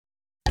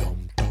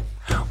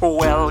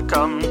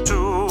Welcome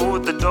to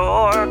the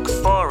Dork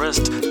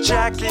Forest.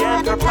 Jackie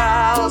and her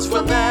pals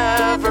will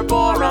never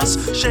bore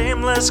us.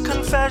 Shameless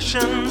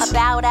confessions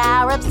about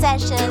our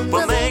obsession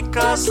will make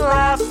us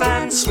laugh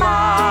and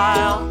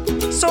smile.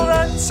 So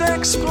let's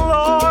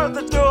explore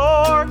the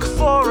Dork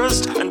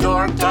Forest and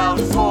dork out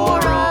for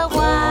a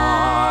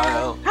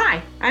while.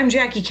 Hi, I'm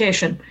Jackie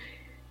Cation.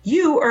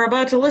 You are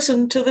about to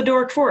listen to the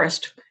Dork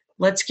Forest.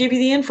 Let's give you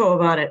the info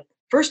about it.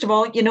 First of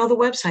all, you know the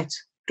websites.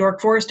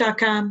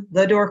 dorkforest.com,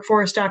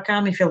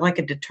 thedorkforest.com. If you like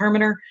a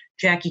determiner,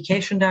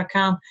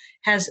 jackiecation.com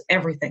has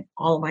everything.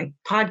 All of my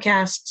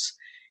podcasts,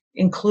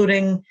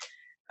 including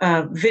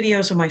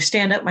videos of my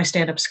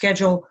stand-up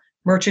schedule,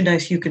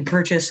 merchandise you can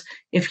purchase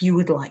if you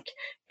would like,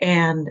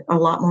 and a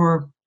lot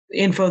more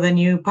info than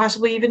you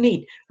possibly even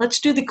need.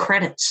 Let's do the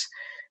credits.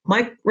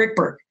 Mike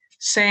Rickberg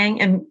sang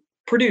and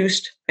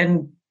produced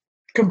and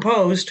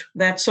composed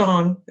that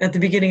song at the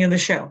beginning of the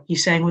show. He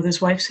sang with his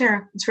wife,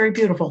 Sarah. It's very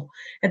beautiful.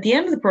 At the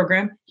end of the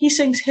program, he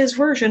sings his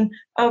version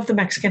of the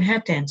Mexican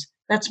hat dance.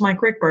 That's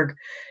Mike Rickberg.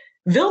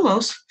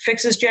 Vilmos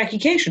fixes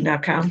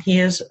JackieCation.com. He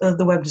is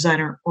the web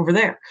designer over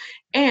there.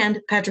 And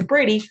Patrick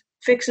Brady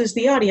fixes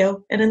the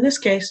audio. And in this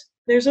case,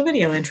 there's a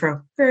video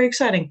intro. Very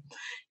exciting.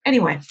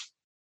 Anyway,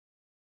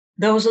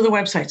 those are the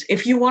websites.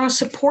 If you want to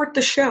support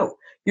the show,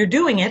 you're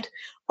doing it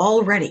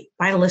already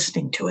by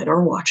listening to it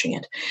or watching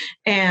it.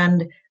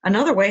 And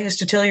another way is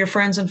to tell your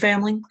friends and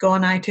family, go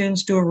on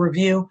iTunes, do a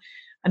review.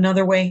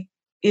 Another way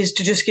is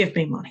to just give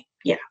me money.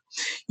 Yeah.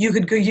 You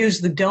could go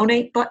use the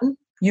donate button.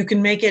 You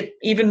can make it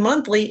even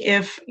monthly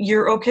if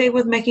you're okay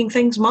with making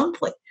things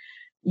monthly.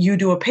 You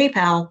do a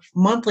PayPal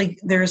monthly.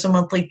 There's a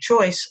monthly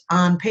choice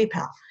on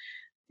PayPal.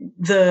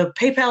 The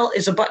PayPal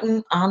is a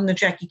button on the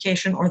Jackie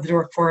Cation or the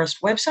Dork Forest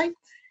website,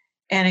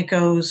 and it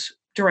goes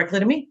directly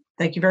to me.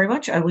 Thank you very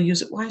much. I will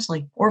use it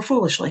wisely or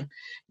foolishly.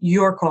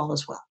 Your call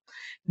as well.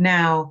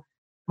 Now,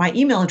 my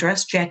email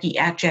address,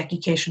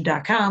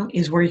 jackie@jackiecation.com,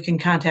 is where you can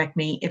contact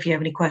me if you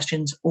have any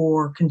questions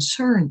or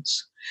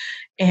concerns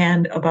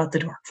and about the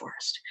Dork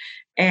Forest.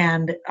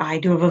 And I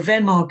do have a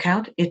Venmo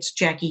account. It's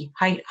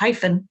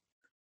Jackie-Cation,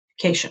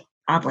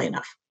 oddly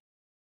enough.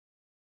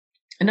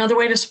 Another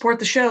way to support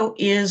the show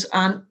is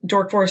on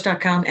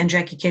dorkforest.com and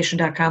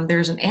jackiecation.com.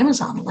 There's an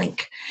Amazon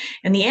link.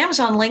 And the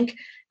Amazon link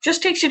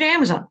just takes you to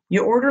Amazon.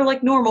 You order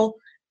like normal,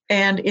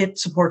 and it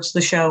supports the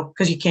show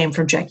because you came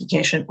from Jackie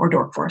Cation or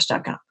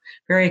dorkforest.com.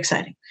 Very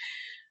exciting.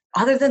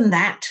 Other than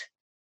that,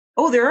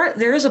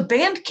 there is a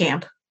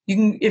Bandcamp. You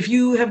can, if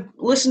you have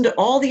listened to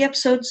all the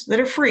episodes that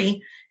are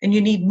free and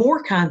you need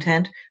more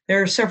content,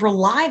 there are several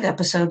live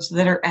episodes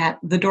that are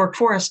at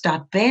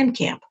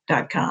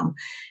thedorkforest.bandcamp.com.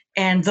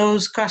 And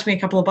those cost me a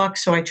couple of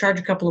bucks, so I charge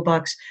a couple of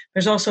bucks.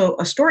 There's also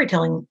a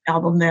storytelling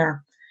album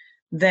there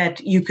that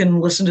you can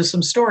listen to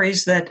some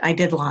stories that I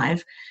did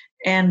live.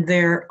 And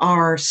there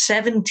are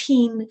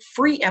 17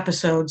 free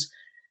episodes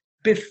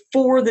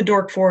before the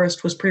Dork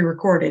Forest was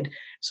pre-recorded.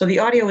 So the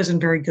audio isn't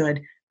very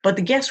good, but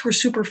the guests were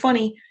super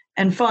funny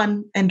and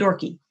fun and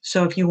dorky.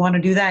 So if you want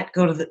to do that,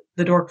 go to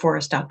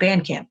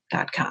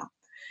thedorkforest.bandcamp.com.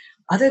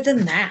 Other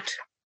than that,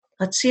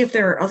 let's see if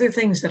there are other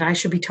things that I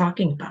should be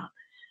talking about.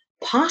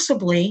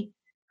 Possibly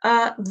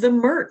the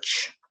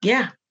merch.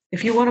 Yeah,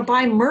 if you want to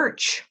buy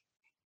merch.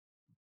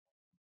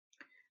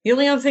 The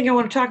only other thing I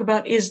want to talk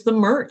about is the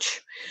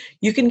merch.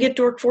 You can get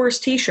Dork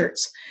Forest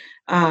t-shirts,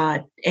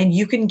 and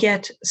you can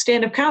get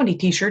stand-up comedy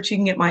t-shirts. You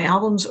can get my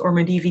albums or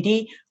my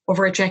DVD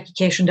over at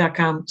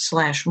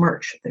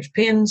jackiecation.com/merch. There's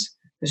pins,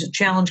 there's a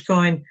challenge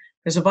coin,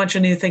 there's a bunch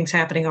of new things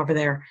happening over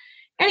there.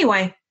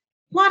 Anyway,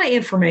 a lot of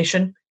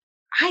information.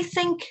 I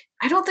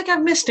don't think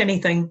I've missed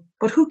anything,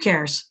 but who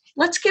cares?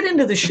 Let's get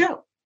into the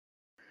show.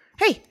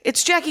 Hey,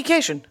 it's Jackie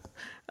Cation.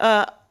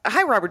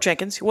 Hi, Robert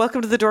Jenkins.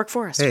 Welcome to the Dork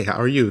Forest. Hey, how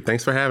are you?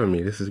 Thanks for having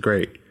me. This is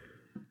great.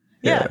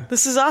 Yeah,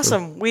 this is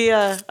awesome.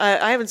 I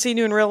haven't seen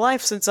you in real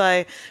life since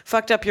I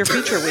fucked up your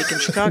feature week in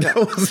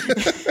Chicago.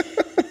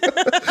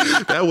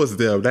 That was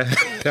them.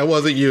 That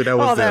wasn't you. That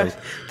was them.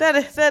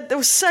 That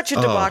was such a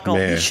debacle.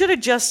 Man. He should have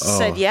just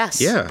said yes,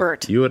 yeah,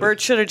 Bert.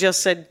 Bert should have just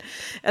said,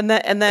 and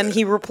then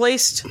he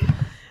replaced.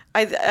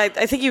 I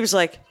think he was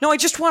like, no, I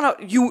just want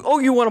to, you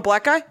want a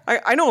black guy?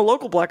 I know a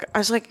local black guy. I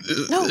was like,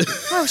 no,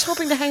 I was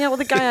hoping to hang out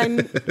with a guy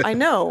I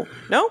know.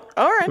 No?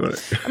 All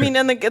right. I mean,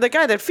 and the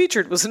guy that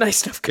featured was a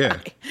nice enough guy. Yeah.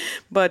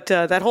 But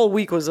that whole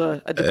week was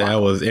a debacle.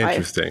 That was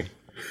interesting.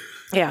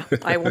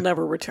 I will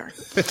never return.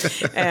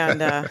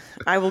 And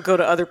I will go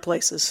to other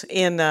places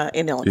in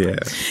Illinois. Yeah.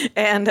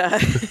 And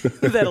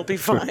that'll be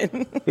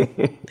fine.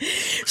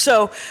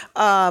 So,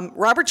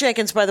 Robert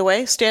Jenkins, by the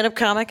way, stand-up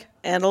comic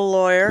and a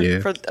lawyer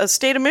for the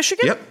state of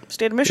Michigan. Yep.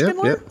 State of Michigan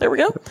lawyer. Yep. There we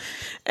go.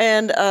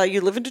 And you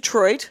live in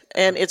Detroit,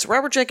 and it's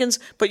Robert Jenkins,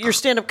 but your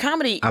stand-up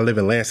comedy. I live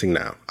in Lansing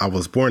now. I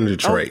was born in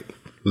Detroit,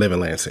 live in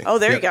Lansing. Oh,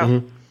 there you go.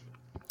 Mm-hmm.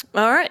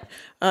 All right.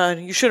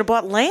 You should have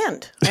bought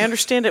land. I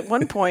understand at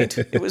one point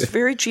it was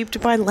very cheap to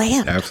buy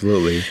land.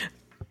 Absolutely.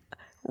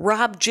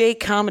 Rob J.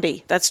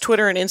 Comedy. That's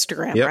Twitter and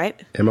Instagram,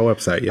 right? And my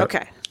website, yep.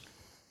 Okay.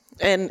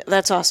 And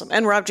that's awesome.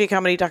 And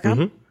robjcomedy.com?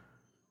 Mm-hmm.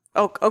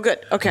 Oh, good.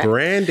 Okay.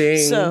 Branding.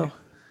 So,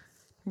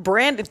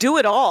 do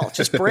it all.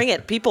 Just bring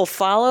it. People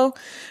follow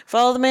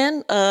the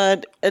man.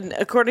 And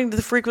according to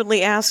the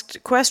frequently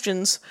asked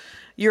questions,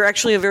 you're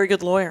actually a very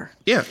good lawyer.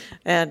 Yeah.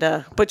 And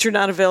but you're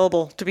not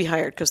available to be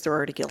hired because they're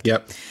already guilty.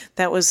 Yep.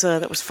 That was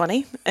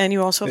funny. And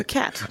you also have a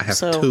cat. I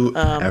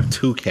have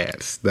two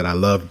cats that I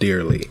love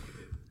dearly.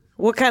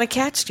 What kind of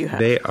cats do you have?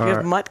 They Do you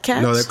have mutt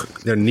cats? No,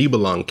 they're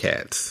Nibelung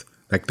cats,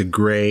 like the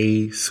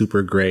gray,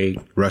 super gray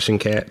Russian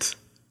cats.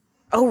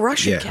 Oh,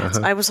 Russian cats.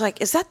 I was like,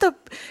 is that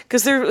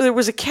because there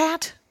was a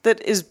cat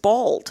that is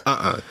bald.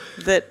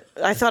 That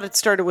I thought it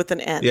started with an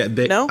N. Yeah,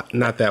 no?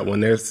 Not that one.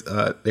 There's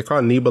they're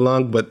called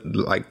Nibelung, but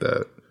like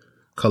the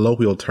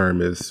colloquial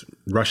term is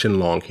Russian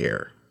long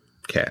hair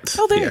cats.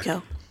 Oh, there you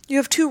go. You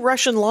have two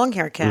Russian long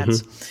hair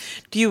cats.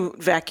 Mm-hmm. Do you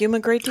vacuum a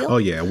great deal? Oh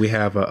yeah, we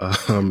have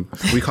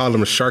we call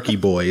them a Sharky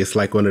Boy. It's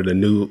like one of the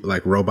new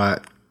like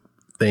robot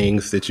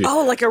things that you.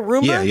 Oh, like a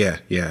Roomba?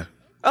 Yeah.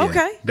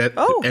 Okay.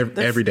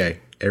 Every day.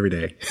 Every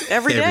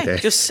day.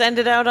 Just send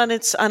it out on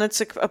its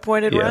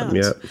appointed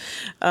rounds.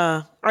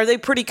 Yeah. Are they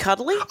pretty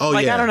cuddly? Oh,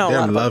 I don't know a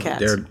lot about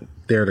cats.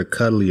 They're the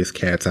cuddliest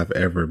cats I've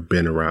ever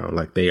been around.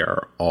 Like they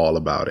are all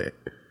about it.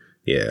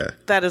 Yeah.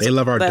 They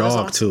love our dog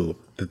awesome. too.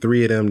 The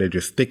three of them, they're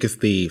just thick as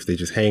thieves. They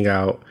just hang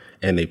out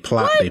and they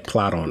plot. What? They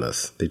plot on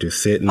us. They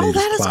just sit and they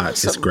just plot.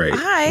 Awesome. It's great.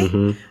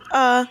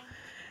 Hi.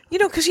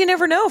 Because you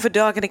never know if a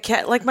dog and a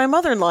cat, like my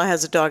mother-in-law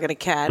has a dog and a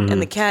cat, and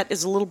the cat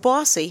is a little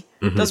bossy,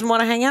 doesn't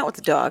want to hang out with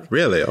the dog.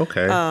 Really?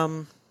 Okay.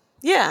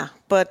 Yeah,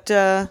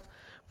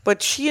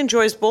 but she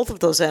enjoys both of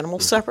those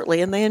animals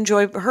separately, and they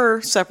enjoy her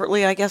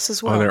separately, I guess,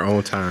 as well. On their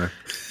own time.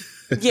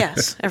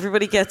 Yes,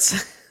 everybody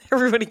gets a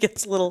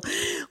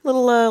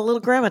little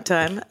grandma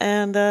time,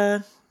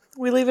 and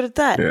we leave it at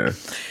that. Yeah.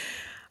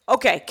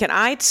 Okay, can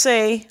I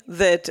say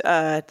that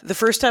the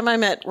first time I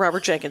met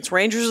Robert Jenkins,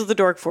 Rangers of the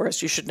Dork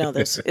Forest, you should know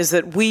this, is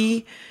that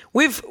we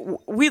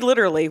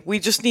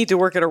just need to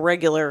work at a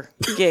regular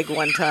gig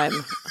one time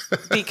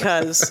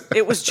because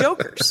it was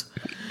Jokers.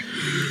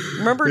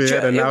 Remember,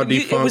 the now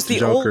defunct it was the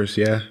Jokers,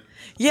 yeah.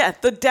 Yeah,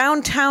 the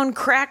Downtown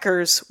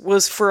Crackers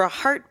was for a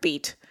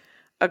heartbeat,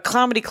 a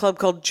comedy club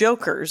called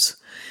Jokers,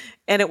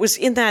 and it was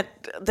in that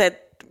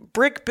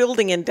brick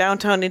building in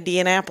downtown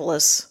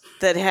Indianapolis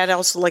that had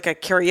also like a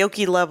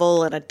karaoke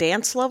level and a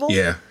dance level.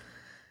 Yeah.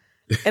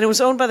 And it was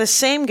owned by the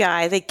same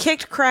guy. They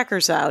kicked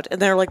Crackers out, and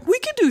they're like, we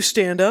can do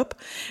stand-up.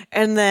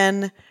 And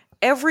then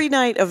every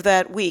night of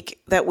that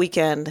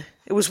weekend,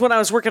 it was when I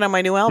was working on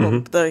my new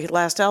album, the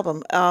last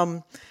album,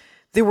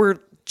 there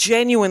were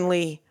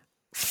genuinely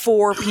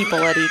 4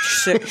 people at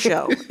each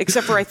show,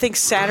 except for I think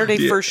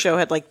Saturday first show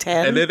had like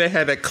 10. And then they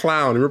had that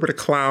clown. Remember the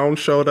clown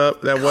showed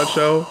up that one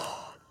show?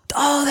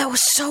 Oh, that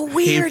was so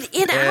weird.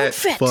 In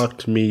outfit.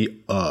 Fucked me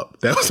up.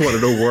 That was one of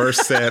the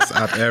worst sets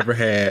I've ever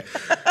had.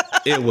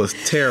 It was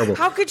terrible.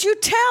 How could you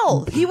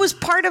tell? He was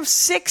part of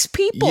 6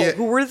 people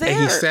who were there.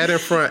 And he sat in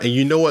front. And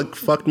you know what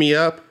fucked me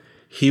up?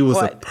 He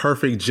was a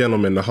perfect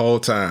gentleman the whole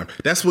time.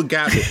 That's what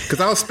got me. Because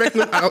I was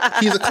expecting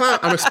he's a clown.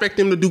 I'm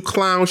expecting him to do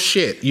clown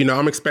shit. You know,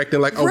 I'm expecting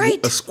like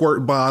a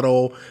squirt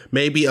bottle,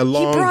 maybe a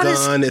long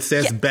gun that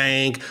says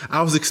bang.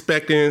 I was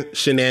expecting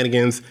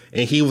shenanigans.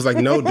 And he was like,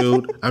 no,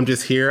 dude, I'm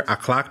just here. I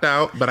clocked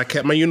out, but I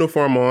kept my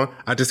uniform on.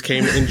 I just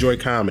came to enjoy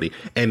comedy.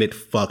 And it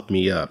fucked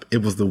me up.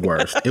 It was the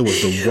worst. It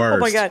was the worst. Oh,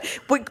 my God.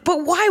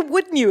 But why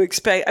wouldn't you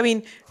expect? I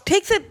mean,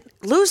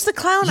 lose the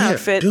clown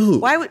outfit.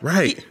 Dude, why would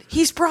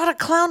he's brought a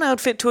clown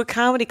outfit to a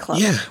comedy club.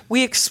 Yeah.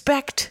 We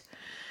expect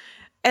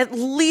at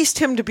least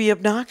him to be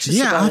obnoxious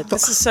about it.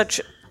 This is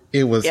such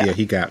It was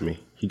he got me.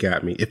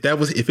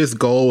 If his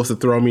goal was to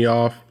throw me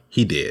off,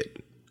 he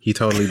did. He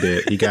totally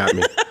did. He got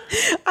me.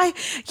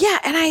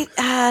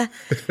 The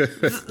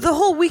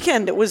whole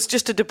weekend it was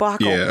just a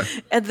debacle. Yeah.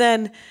 And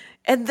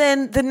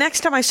then the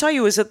next time I saw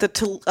you was at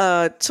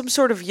the some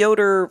sort of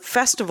Yoder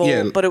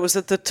festival, but it was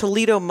at the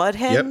Toledo Mud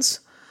Hens.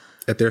 Yep.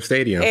 At their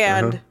stadium.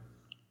 And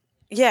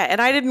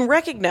and I didn't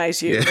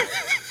recognize you. Yeah.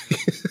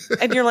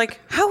 And you're like,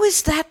 how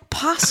is that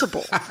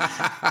possible?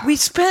 We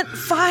spent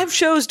 5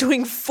 shows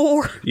doing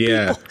 4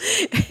 people.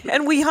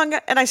 And we hung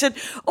out, and I said,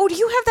 oh, do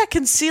you have that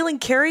concealing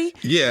carry?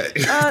 Yeah,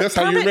 that's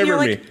how you remember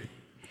me.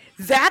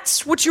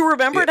 That's what you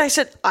remembered? I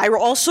said, I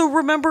also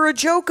remember a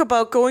joke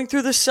about going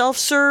through the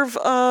self-serve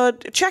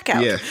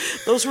checkout. Yeah.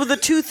 Those were the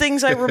 2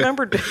 things I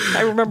remembered.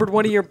 I remembered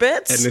one of your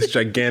bits. And this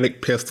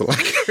gigantic pistol I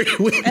carry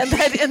with me.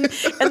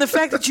 And the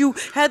fact that you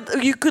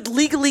could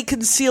legally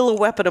conceal a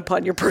weapon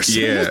upon your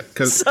person. Yeah,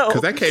 because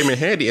that came in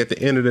handy at the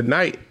end of the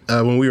night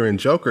when we were in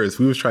Jokers.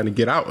 We was trying to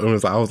get out, and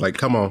I was like,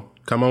 come on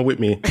with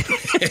me.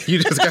 you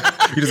just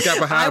got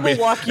behind me,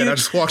 and I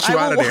just walked you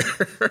out of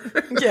there.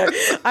 Yeah,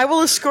 I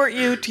will escort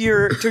you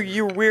to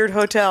your weird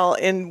hotel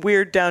in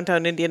weird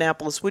downtown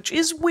Indianapolis, which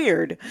is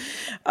weird.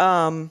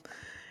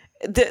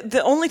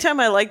 The only time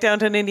I like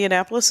downtown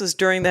Indianapolis is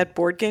during that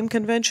board game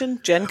convention,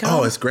 Gen Con.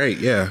 Oh, it's great.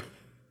 Yeah,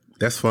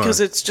 that's fun because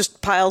it's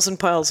just piles and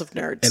piles of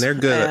nerds, and they're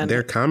good.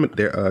 Their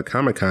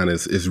Comic-Con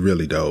is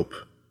really dope.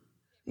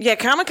 Yeah,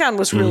 Comic-Con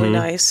was really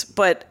nice,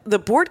 but the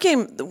board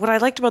game, what I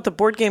liked about the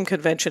board game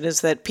convention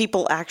is that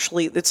people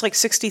actually, it's like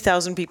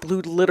 60,000 people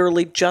who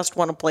literally just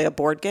want to play a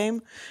board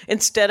game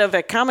instead of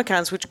at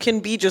Comic-Cons, which can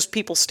be just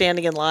people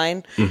standing in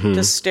line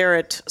to stare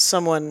at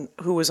someone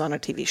who was on a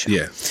TV show.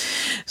 Yeah.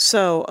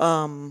 So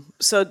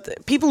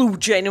people who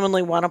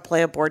genuinely want to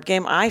play a board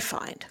game, I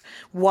find,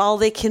 while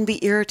they can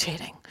be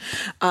irritating,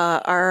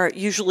 are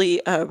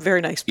usually very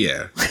nice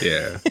people.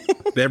 Yeah.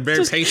 They're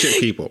very patient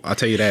people. I'll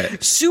tell you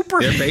that.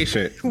 They're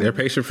patient. They're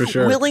patient for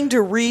sure. Willing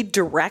to read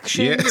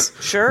directions.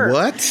 Yeah. Sure.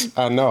 What?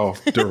 I know.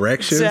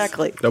 Directions?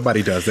 Exactly.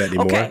 Nobody does that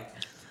anymore. Okay.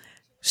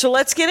 So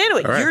let's get into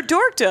it. All right. Your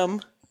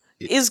dorkdom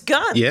is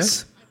guns.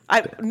 Yes.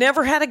 I've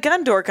never had a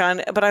gun dork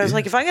on, but I was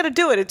like, if I'm going to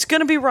do it, it's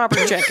going to be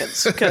Robert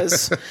Jenkins,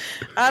 because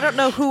I don't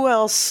know who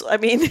else. I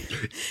mean,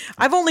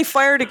 I've only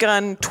fired a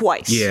gun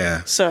twice.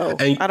 Yeah. So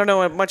And I don't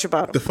know much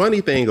about them. the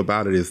funny thing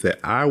about it is that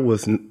I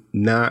was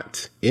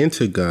not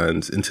into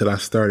guns until I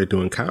started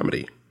doing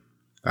comedy.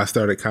 I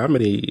started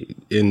comedy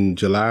in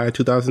July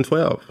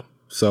 2012.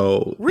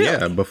 So, Really?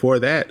 yeah, before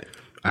that,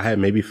 I had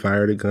maybe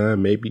fired a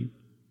gun maybe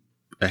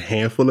a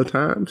handful of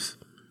times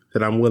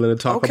that I'm willing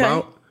to talk Okay.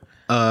 about.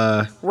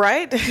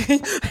 Right?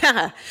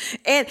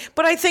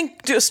 But I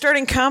think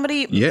starting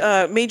comedy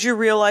made you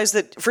realize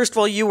that, first of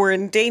all, you were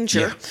in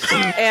danger.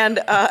 Yeah. And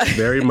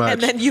Very much.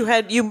 And then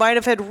you might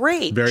have had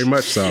rage. Very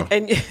much so.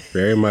 And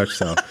Very much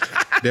so.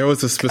 There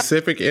was a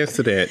specific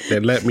incident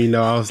that let me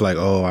know. I was like,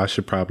 oh, I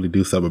should probably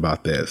do something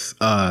about this.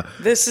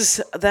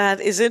 that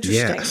is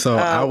interesting. Yeah, so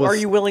I was. Are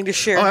you willing to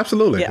share? Oh,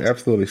 absolutely. Yeah.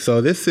 Absolutely. So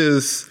this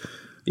is,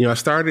 I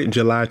started in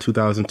July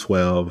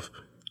 2012,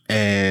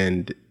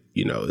 and,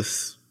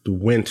 it's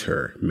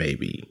winter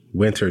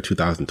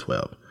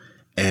 2012.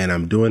 And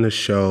I'm doing a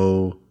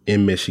show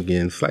in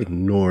Michigan. It's like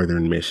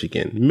northern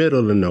Michigan,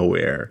 middle of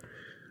nowhere,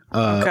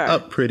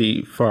 up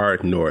pretty far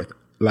north.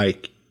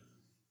 Like,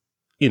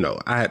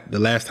 the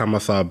last time I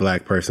saw a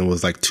black person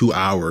was like 2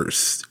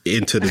 hours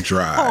into the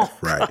drive,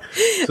 right?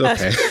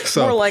 Okay,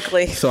 so more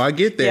likely. So I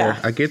get there, Yeah.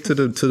 I get to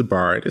the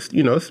bar. And it's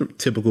it's a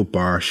typical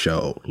bar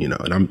show,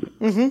 and I'm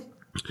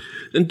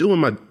and doing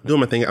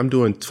my thing. I'm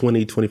doing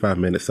 20, 25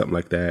 minutes, something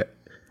like that.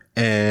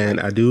 And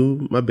I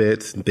do my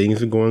bits, and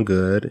things are going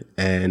good.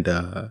 And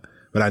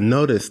but I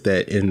noticed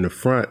that in the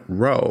front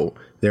row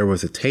there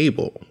was a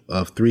table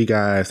of 3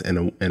 guys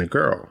and a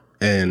girl.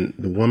 And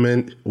the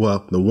woman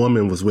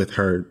was with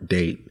her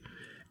date,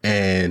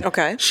 and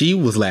she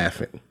was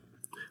laughing.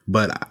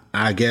 But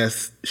I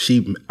guess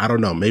I don't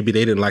know, maybe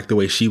they didn't like the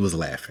way she was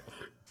laughing,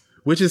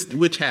 which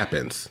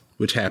happens.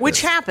 Which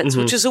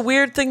is a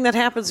weird thing that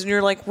happens, and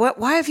you're like, "What?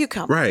 Why have you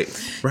come?" Right.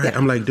 Yeah.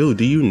 I'm like, dude,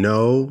 do you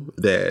know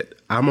that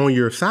I'm on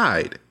your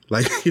side?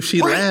 Like, if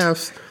she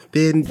laughs,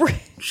 then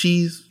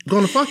she's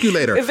gonna fuck you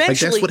later.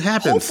 Eventually, like, that's what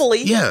happens.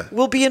 Hopefully,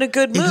 we'll be in a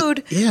good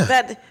mood.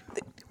 Yeah.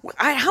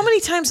 How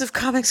many times have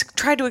comics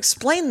tried to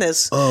explain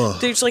this?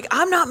 They're just like,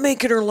 I'm not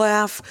making her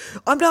laugh.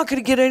 I'm not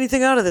going to get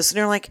anything out of this. And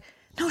they're like,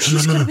 no,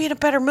 she's going to be in a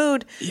better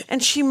mood,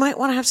 and she might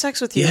want to have sex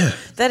with you. Yeah.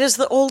 That is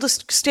the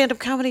oldest stand-up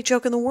comedy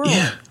joke in the world.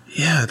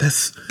 Yeah,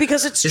 that's...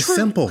 Because it's true.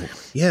 Simple.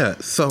 Yeah,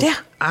 so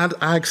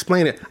I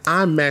explain it.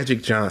 I'm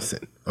Magic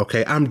Johnson,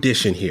 okay? I'm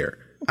dishing here.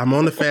 I'm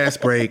on the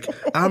fast break.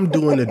 I'm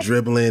doing the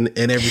dribbling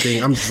and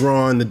everything. I'm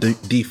drawing the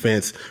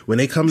defense. When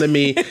they come to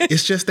me,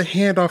 it's just a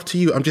handoff to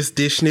you. I'm just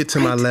dishing it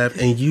to my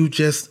left, and you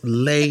just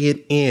lay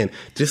it in.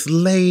 Just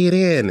lay it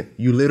in.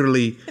 You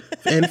literally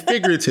and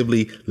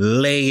figuratively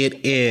lay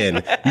it in.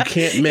 You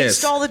can't miss.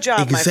 Install the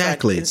job,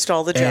 exactly. My friend.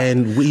 Install the job.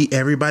 And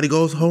everybody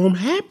goes home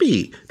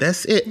happy.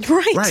 That's it.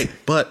 Right.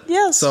 But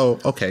so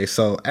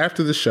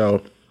after the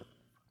show,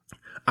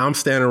 I'm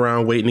standing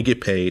around waiting to get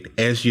paid,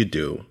 as you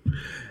do.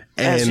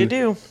 As you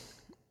do.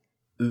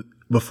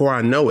 Before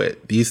I know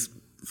it, these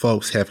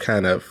folks have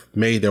kind of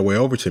made their way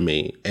over to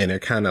me, and they're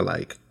kind of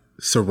like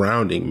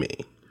surrounding me.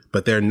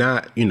 But they're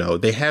not,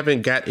 they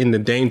haven't got in the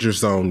danger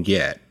zone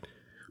yet.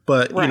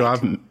 But,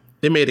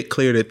 they made it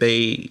clear that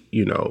they,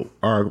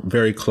 are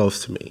very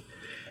close to me.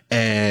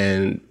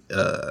 And,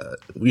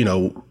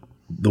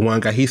 the one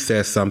guy, he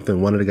says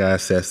something. One of the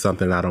guys says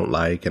something I don't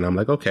like. And I'm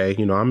like, okay,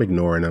 I'm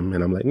ignoring him.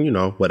 And I'm like,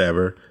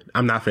 whatever.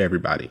 I'm not for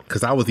everybody,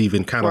 because I was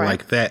even kind of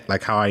like that,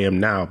 like how I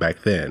am now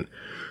back then.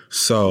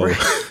 So,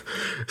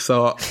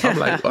 so I'm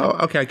like, well,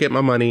 okay, I get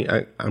my money.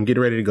 I'm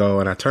getting ready to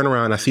go. And I turn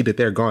around, I see that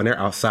they're gone. They're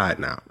outside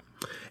now.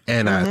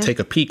 And I take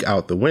a peek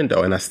out the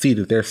window, and I see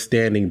that they're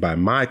standing by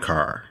my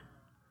car,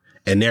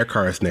 and their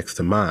car is next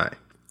to mine.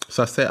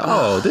 So I said,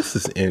 oh, this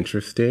is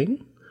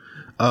interesting.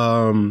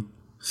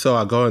 So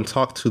I go and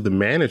talk to the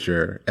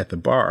manager at the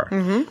bar,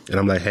 and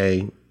I'm like,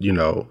 hey,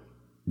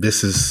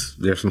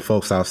 there's some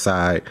folks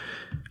outside.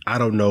 I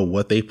don't know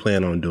what they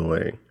plan on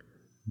doing,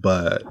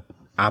 but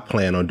I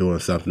plan on doing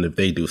something if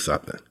they do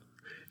something.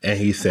 And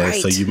he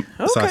says,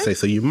 so I say,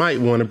 so you might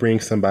want to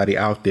bring somebody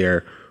out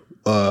there.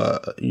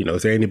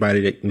 Is there anybody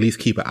that at least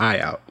keep an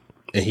eye out?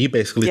 And he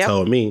basically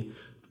told me,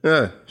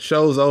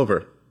 show's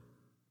over.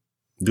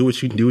 Do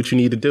what you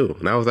need to do.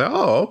 And I was like,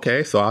 oh,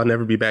 okay. So I'll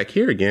never be back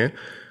here again.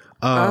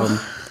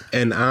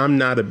 And I'm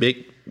not a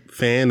big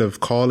fan of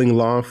calling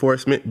law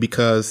enforcement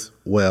because,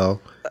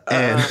 well,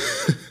 and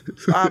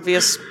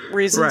obvious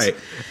reasons. Right.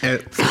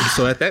 And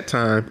so at that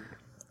time,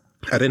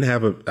 I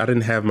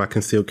didn't have my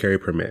concealed carry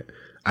permit.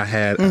 I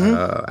had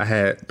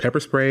pepper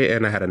spray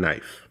and I had a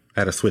knife.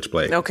 I had a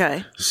switchblade.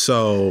 Okay.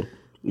 So,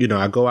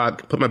 I go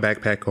out, put my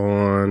backpack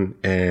on,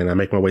 and I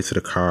make my way to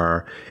the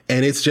car,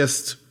 and it's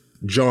just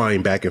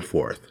jawing back and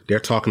forth. They're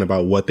talking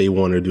about what they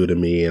want to do to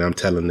me, and I'm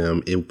telling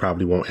them it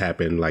probably won't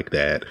happen like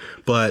that.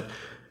 But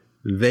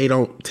they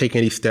don't take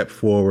any step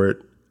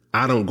forward.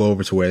 I don't go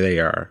over to where they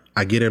are.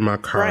 I get in my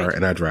car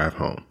and I drive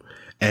home.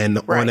 And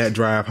on that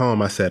drive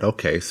home, I said,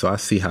 okay, so I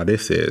see how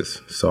this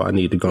is. So I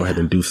need to go ahead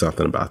and do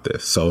something about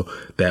this. So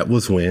that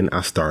was when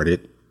I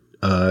started.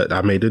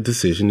 I made a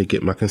decision to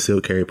get my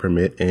concealed carry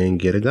permit and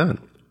get a gun.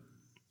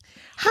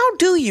 How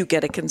do you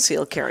get a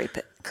concealed carry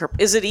permit?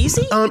 Is it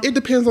easy? It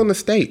depends on the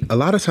state. A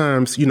lot of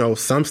times,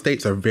 some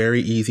states are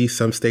very easy.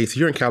 Some states,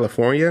 you're in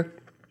California.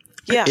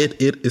 Yeah.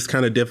 It is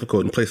kind of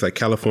difficult in places like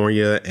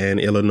California and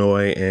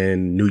Illinois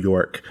and New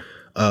York,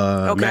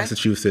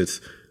 Massachusetts.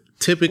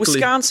 Typically,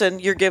 Wisconsin,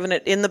 you're giving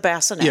it in the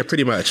bassinet. Yeah,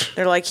 pretty much.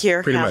 They're like,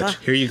 here, pretty much.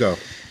 Here you go.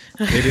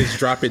 It is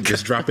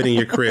just drop it in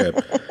your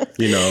crib.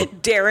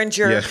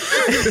 Derringer. Yeah.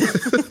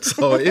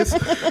 So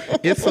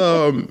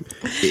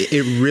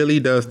it really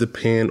does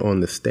depend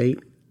on the state.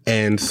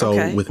 And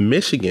so with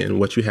Michigan,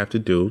 what you have to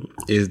do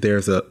is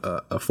there's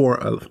a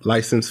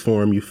license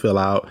form you fill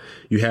out.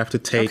 You have to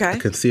take a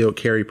concealed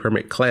carry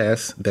permit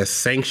class that's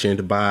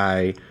sanctioned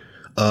by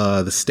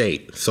the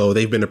state. So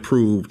they've been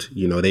approved.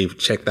 They've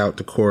checked out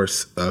the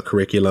course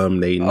curriculum.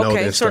 They know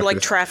the sort of like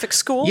traffic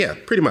school? Yeah,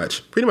 pretty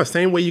much.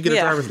 Same way you get a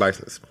driver's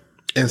license.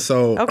 And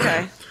so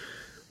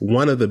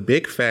one of the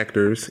big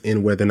factors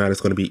in whether or not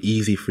it's going to be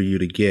easy for you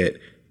to get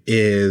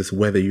is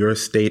whether your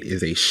state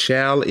is a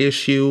shall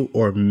issue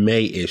or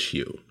may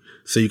issue.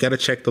 So you got to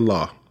check the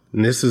law.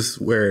 And this is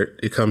where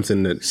it comes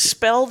in the...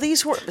 Spell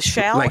these words.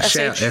 Shall? Like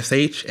shall.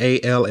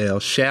 S-H-A-L-L.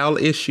 Shall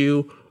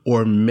issue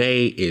or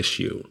may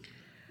issue.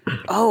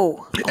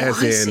 I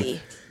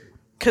see.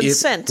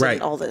 Consent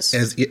and all this.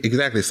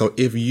 Exactly. So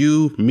if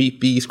you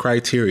meet these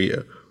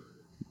criteria,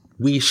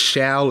 we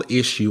shall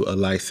issue a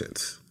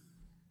license.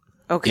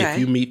 Okay. If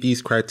you meet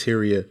these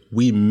criteria,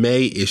 we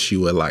may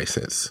issue a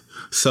license.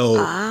 So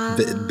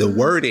the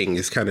wording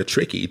is kind of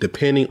tricky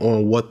depending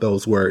on what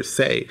those words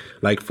say.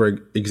 Like, for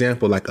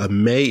example, like a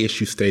may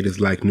issue state is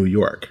like New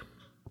York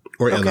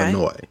or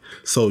Illinois.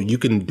 So you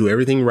can do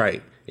everything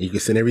right and you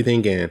can send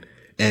everything in.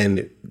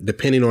 And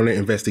depending on the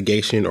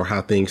investigation or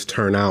how things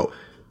turn out,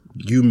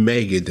 you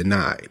may get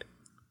denied.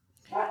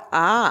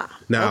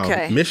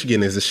 Now,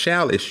 Michigan is a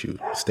shall issue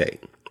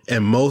state.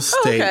 And most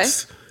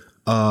states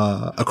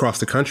across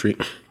the country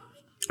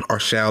are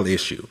shall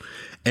issue.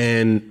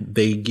 And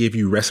they give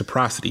you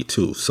reciprocity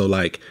too. So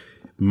like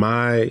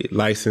my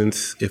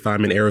license, if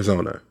I'm in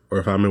Arizona or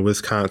if I'm in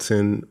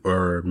Wisconsin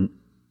or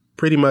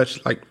pretty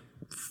much like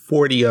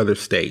 40 other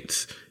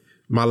states,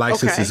 my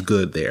license is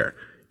good there.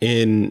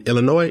 In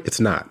Illinois, it's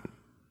not.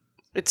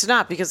 It's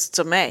not because it's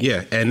a may.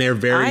 Yeah, and they're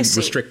very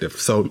restrictive.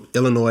 So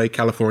Illinois,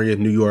 California,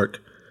 New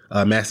York,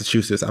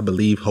 Massachusetts, I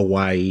believe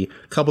Hawaii,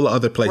 a couple of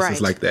other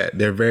places like that.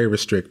 They're very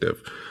restrictive.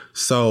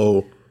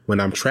 So when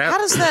I'm traveling... How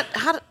does that...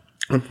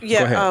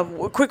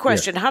 quick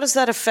question. Yeah. How does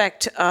that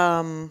affect...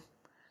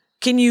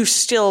 could you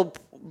still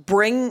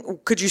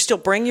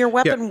bring your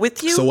weapon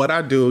with you? So what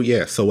I do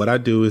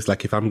is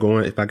like if I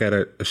got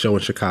a show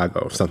in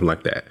Chicago or something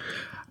like that,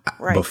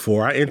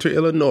 before I enter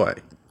Illinois,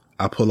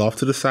 I pull off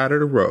to the side of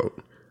the road.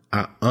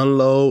 I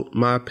unload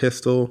my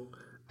pistol.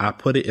 I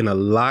put it in a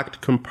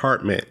locked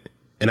compartment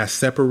and I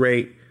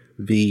separate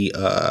the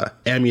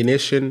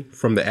ammunition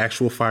from the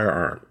actual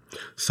firearm.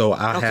 So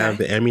I have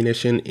the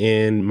ammunition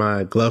in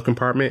my glove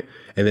compartment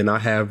and then I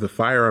have the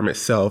firearm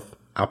itself.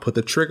 I'll put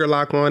the trigger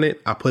lock on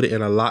it. I'll put it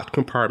in a locked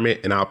compartment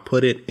and I'll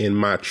put it in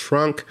my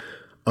trunk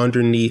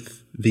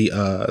underneath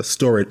the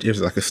storage. There's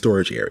like a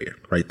storage area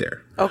right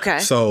there. Okay.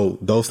 So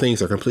those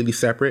things are completely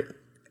separate.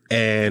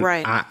 And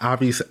I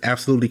obviously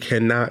absolutely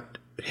cannot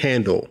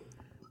handle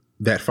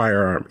that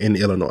firearm in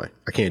Illinois.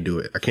 I can't do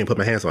it. I can't put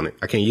my hands on it.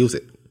 I can't use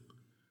it.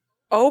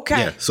 Okay.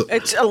 Yeah, so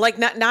it's like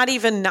not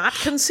even not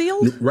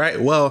concealed? Right.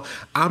 Well,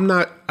 I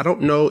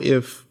don't know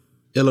if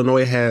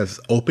Illinois has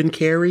open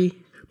carry,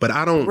 but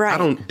I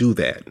don't do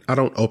that. I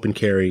don't open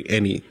carry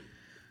any.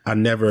 I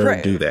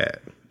never do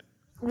that.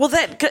 Well,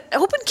 that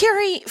open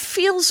carry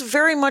feels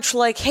very much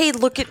like, hey,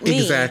 look at me.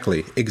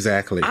 Exactly.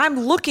 I'm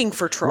looking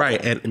for trouble.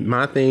 Right. And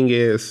my thing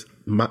is,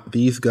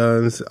 these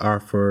guns are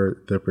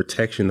for the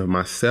protection of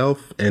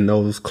myself and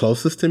those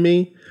closest to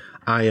me.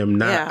 I am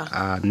not,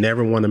 I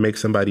never want to make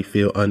somebody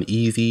feel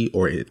uneasy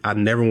or I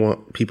never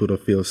want people to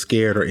feel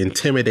scared or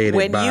intimidated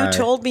when you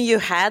told me you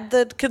had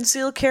the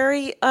concealed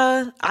carry,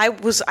 I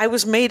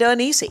was made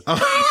uneasy.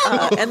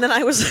 And then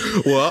I was...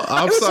 Well,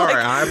 I'm sorry.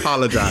 Like, I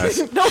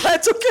apologize. No,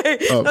 that's okay.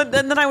 And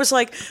then I was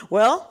like,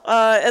 well,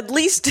 at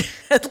least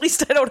I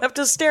don't have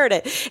to stare at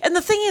it. And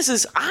the thing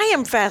is I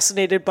am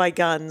fascinated by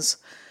guns.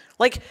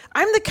 Like,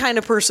 I'm the kind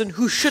of person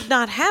who should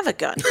not have a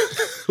gun.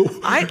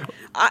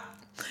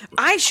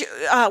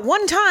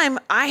 One time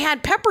I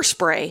had pepper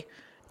spray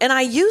and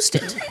I used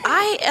it.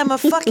 I am a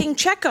fucking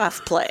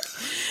Chekhov play.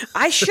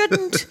 I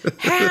shouldn't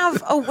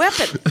have a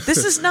weapon.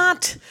 This is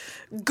not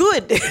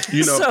good.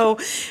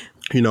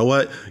 You know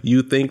what?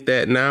 You think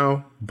that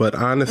now, but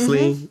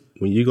honestly,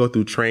 when you go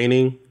through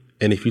training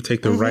and if you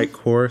take the right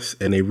course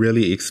and they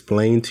really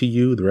explain to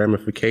you the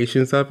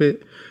ramifications of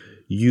it,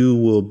 you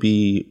will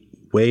be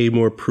way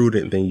more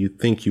prudent than you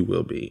think you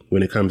will be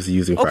when it comes to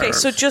using firearms. Okay,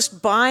 so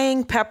just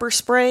buying pepper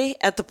spray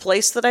at the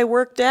place that I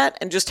worked at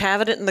and just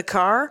having it in the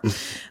car,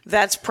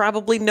 that's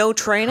probably no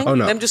training. Oh,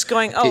 no. I'm just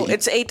going,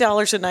 it's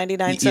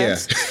 $8.99. Yeah.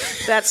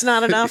 That's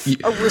not enough.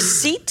 A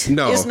receipt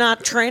is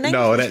not training.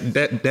 No,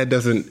 that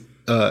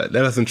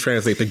doesn't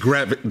translate the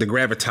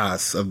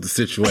gravitas of the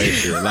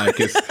situation. Like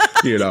it's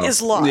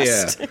is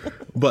lost. Yeah,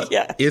 but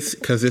it's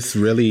because it's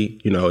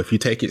really if you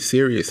take it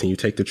serious and you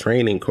take the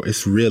training,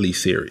 it's really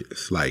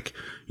serious. Like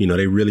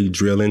they really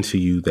drill into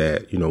you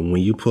that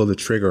when you pull the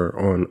trigger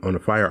on a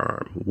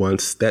firearm,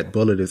 once that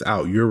bullet is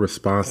out, you're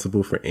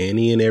responsible for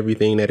any and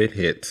everything that it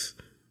hits.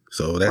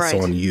 So that's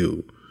on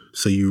you.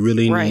 So you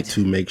really need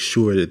to make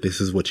sure that this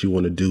is what you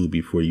want to do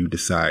before you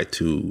decide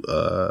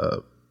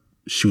to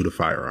shoot a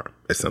firearm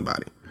at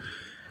somebody.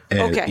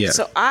 And,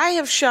 so I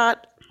have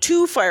shot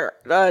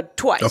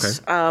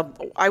twice.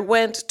 Okay. I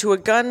went to a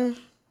gun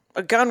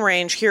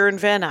range here in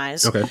Van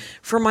Nuys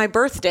for my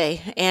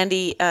birthday.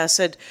 Andy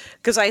said,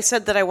 because I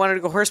said that I wanted to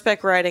go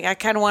horseback riding. I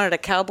kind of wanted a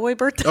cowboy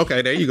birthday.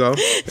 Okay, there you go.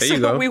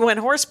 We went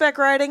horseback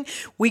riding.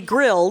 We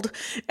grilled,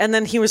 and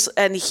then he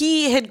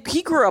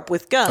grew up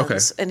with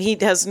guns, and he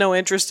has no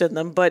interest in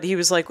them. But he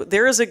was like,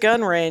 there is a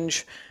gun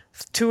range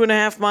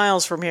 2.5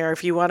 miles from here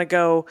if you want to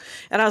go.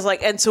 And I was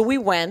like, and so we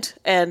went,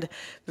 and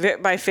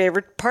my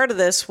favorite part of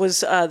this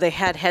was they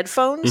had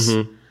headphones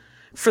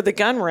for the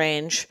gun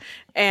range,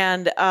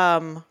 and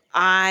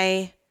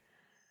I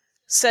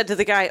said to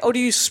the guy, do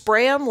you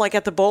spray them like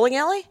at the bowling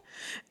alley?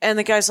 And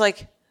the guy's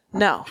like,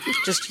 no,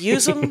 just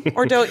use them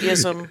or don't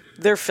use them.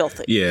 They're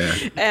filthy. Yeah.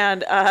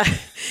 And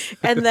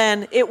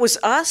then it was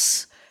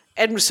us,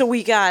 and so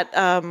we got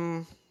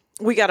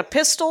a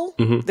pistol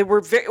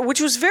that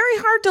which was very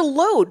hard to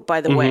load, by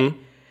the way,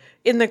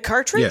 in the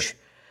cartridge.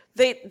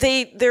 Yeah.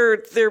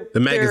 The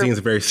magazines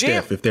are very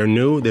stiff. If they're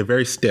new, they're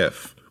very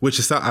stiff, which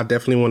is something I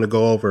definitely want to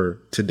go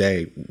over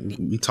today.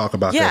 We talk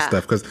about that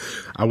stuff because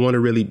I want to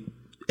really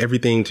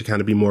everything to kind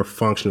of be more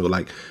functional.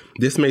 Like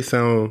this may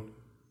sound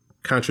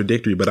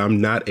contradictory, but I'm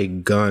not a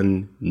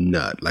gun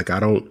nut. Like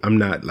I'm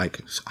not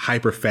like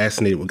hyper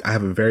fascinated. I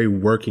have a very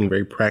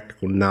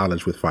practical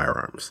knowledge with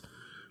firearms.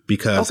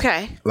 Because,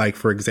 like,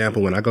 for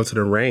example, when I go to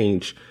the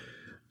range,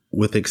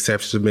 with the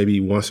exception of maybe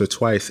once or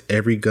twice,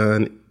 every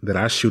gun that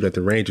I shoot at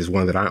the range is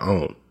one that I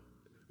own.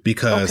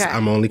 Because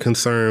I'm only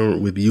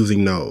concerned with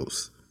using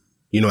those.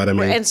 You know what I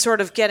mean? And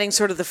sort of getting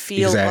the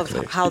feel of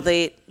how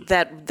they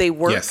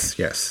work.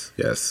 Yes.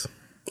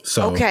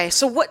 So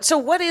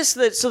what is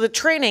the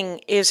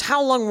training is,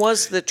 how long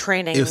was the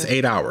training? It was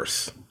 8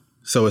 hours.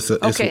 So it's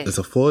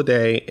a full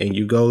day, and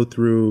you go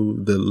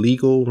through the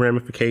legal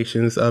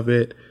ramifications of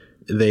it.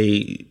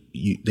 They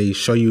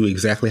show you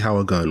exactly how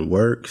a gun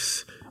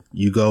works.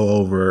 You go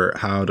over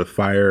how to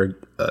fire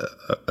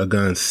a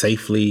gun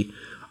safely.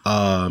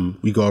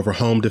 We go over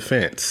home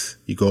defense.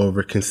 You go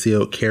over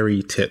concealed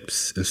carry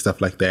tips and stuff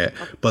like that.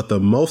 But the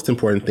most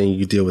important thing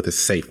you deal with is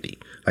safety.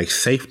 Like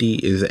safety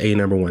is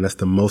number one. That's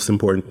the most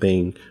important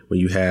thing when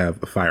you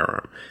have a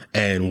firearm.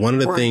 And one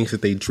of the things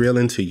that they drill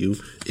into you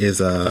is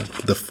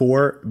the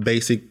 4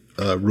 basic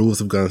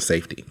rules of gun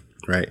safety.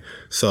 Right.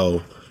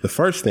 So the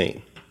first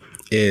thing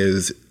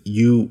is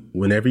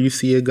whenever you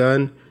see a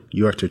gun,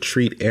 you are to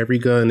treat every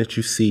gun that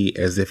you see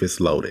as if it's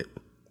loaded.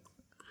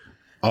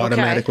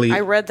 Automatically, I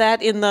read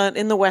that in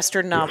the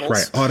Western novels.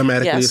 Right,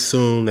 automatically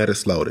assume that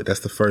it's loaded. That's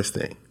the first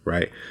thing,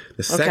 right?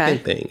 The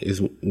second thing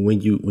is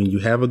when you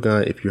have a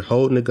gun, if you're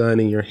holding a gun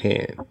in your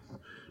hand,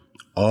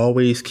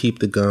 always keep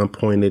the gun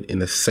pointed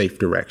in a safe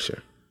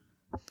direction.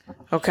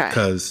 Okay.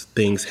 Because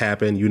things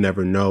happen, you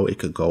never know. It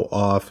could go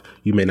off.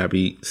 You may not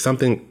be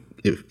something.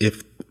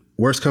 If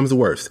worst comes to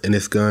worst, and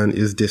this gun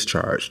is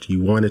discharged,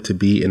 you want it to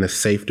be in a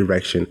safe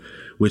direction,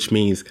 which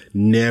means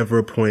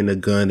never point a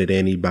gun at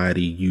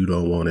anybody you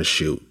don't want to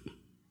shoot.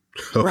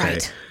 Okay.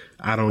 Right.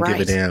 I don't give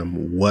a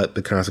damn what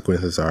the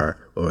consequences are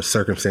or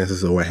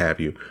circumstances or what have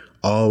you.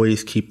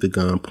 Always keep the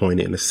gun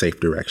pointed in a safe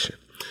direction.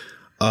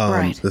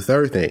 The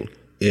third thing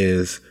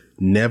is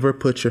never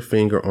put your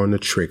finger on the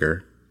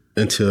trigger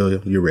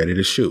until you're ready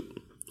to shoot.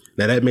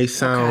 Now, that may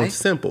sound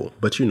simple,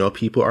 but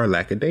people are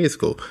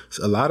lackadaisical.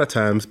 So a lot of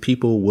times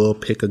people will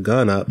pick a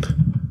gun up,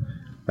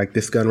 like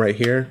this gun right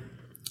here.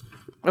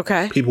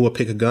 Okay. People will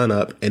pick a gun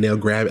up and they'll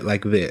grab it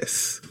like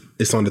this.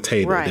 It's on the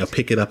table. Right. They'll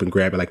pick it up and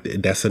grab it like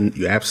that.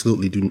 You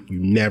absolutely do. You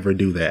never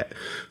do that.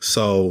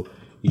 So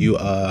you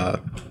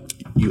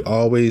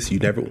always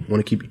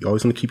want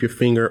to keep your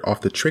finger off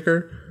the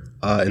trigger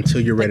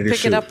until you're ready to shoot.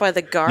 Pick it up by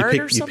the guard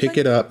or something? You pick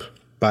it up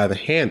by the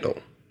handle.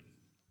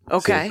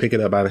 Okay. So pick it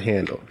up by the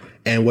handle.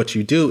 And what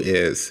you do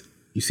is,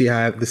 you see how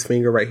I have this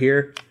finger right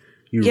here?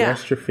 you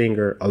rest your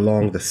finger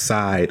along the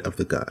side of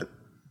the gun.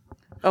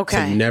 Okay.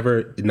 So you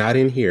never, not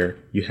in here,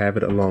 you have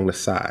it along the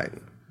side.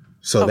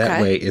 So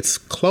that way it's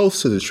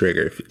close to the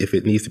trigger if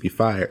it needs to be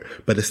fired,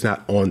 but it's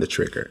not on the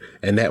trigger.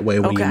 And that way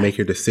when you make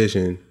your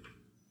decision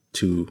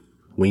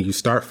when you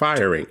start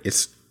firing,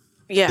 it's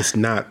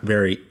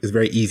very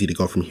easy to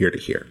go from here to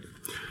here.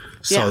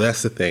 So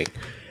that's the thing.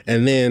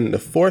 And then the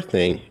fourth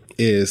thing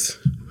is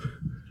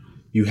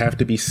you have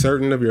to be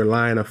certain of your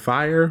line of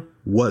fire,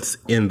 what's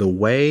in the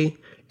way,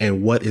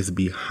 and what is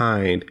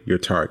behind your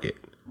target.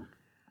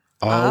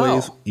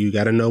 Always, you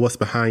got to know what's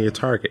behind your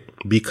target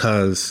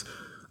because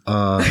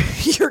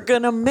you're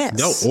gonna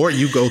miss. No, or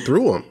you go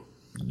through them.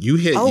 You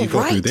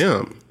go through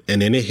them,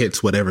 and then it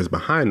hits whatever's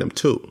behind them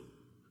too.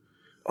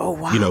 Oh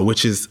wow!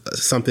 Which is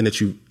something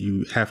that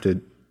you have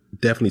to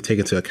definitely take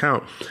into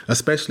account,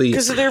 especially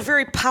because they're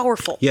very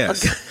powerful.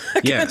 Yes,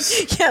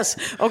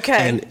 yes.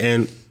 Okay,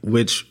 and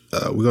which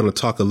we're going to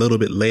talk a little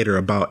bit later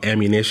about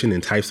ammunition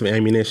and types of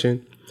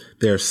ammunition.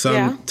 There are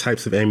some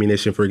types of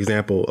ammunition, for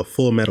example, a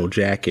full metal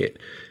jacket.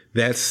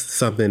 That's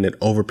something that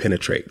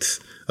overpenetrates.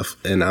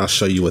 And I'll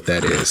show you what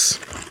that is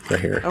right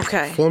here.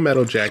 Okay. Full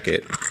metal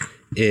jacket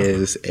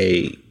is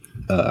I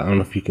don't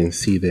know if you can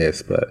see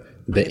this, but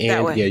the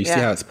end, you see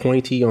how it's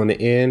pointy on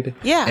the end?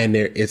 Yeah. And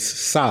it's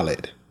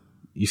solid.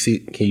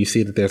 Can you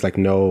see that there's like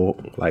no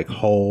like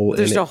hole?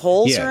 There's no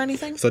holes or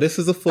anything? anything? So this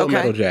is a full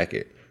metal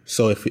jacket.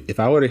 So if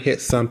I were to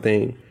hit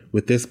something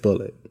with this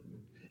bullet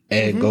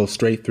and go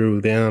straight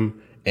through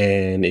them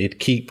and it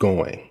keep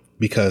going,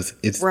 because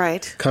it's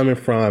coming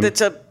from...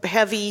 It's a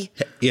heavy...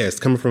 Yeah, it's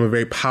coming from a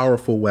very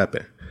powerful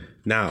weapon.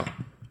 Now,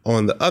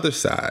 on the other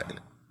side,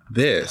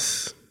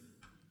 this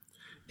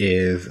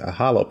is a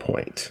hollow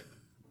point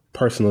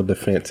personal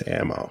defense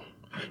ammo.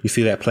 You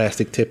see that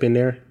plastic tip in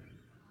there?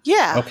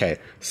 Yeah. Okay,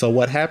 so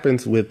what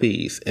happens with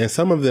these, and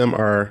some of them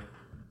are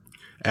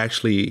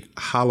actually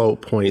hollow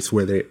points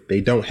where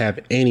they don't have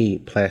any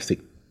plastic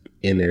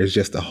in there. It's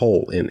just a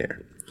hole in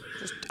there.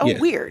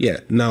 Weird. Yeah.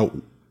 Now,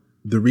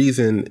 the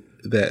reason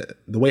that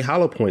the way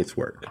hollow points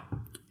work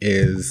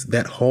is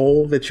that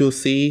hole that you'll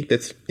see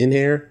that's in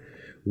here,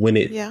 when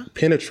it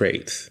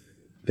penetrates,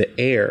 the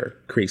air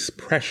creates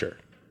pressure,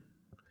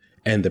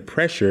 and the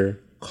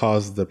pressure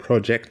causes the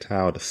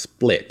projectile to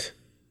split.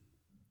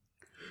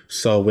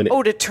 So when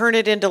to turn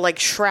it into like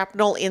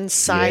shrapnel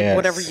inside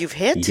whatever you've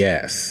hit?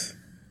 Yes.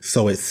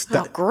 So it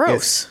stops.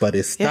 Gross. But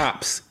it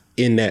stops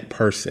in that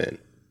person.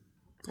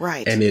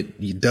 Right. And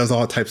it does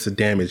all types of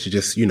damage. You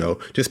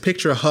just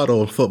picture a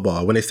huddle in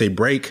football. When they say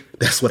break,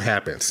 that's what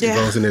happens. It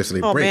goes in there, so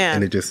they break,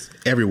 and it just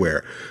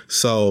everywhere.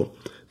 So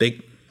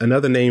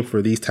another name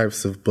for these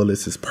types of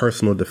bullets is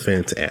personal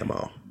defense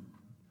ammo.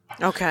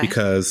 Okay.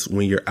 Because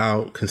when you're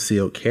out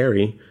concealed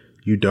carry,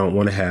 you don't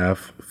want to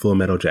have full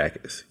metal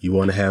jackets. You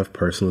want to have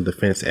personal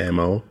defense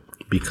ammo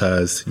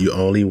because you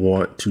only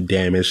want to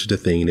damage the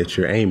thing that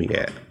you're aiming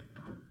at.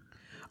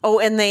 Oh,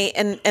 and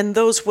and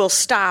those will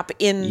stop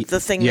in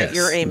the thing that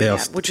you're aiming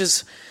at, which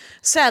is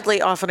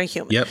sadly often a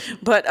human. Yep.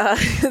 But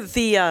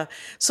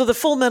so the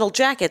full metal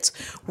jackets.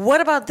 What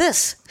about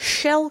this?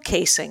 Shell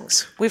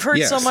casings. We've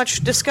heard so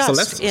much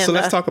discussed. So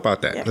let's talk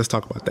about that. Yeah. Let's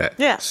talk about that.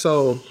 Yeah.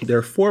 So there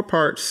are 4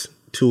 parts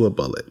to a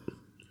bullet.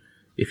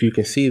 If you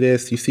can see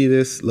this, you see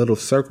this little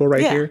circle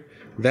right here?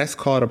 That's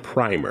called a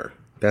primer.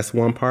 That's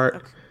one part.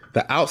 Okay.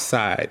 The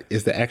outside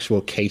is the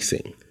actual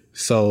casing.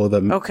 So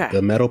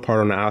the metal part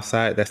on the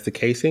outside, that's the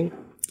casing.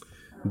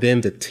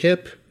 Then the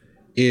tip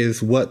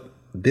is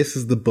this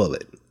is the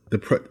bullet,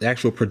 the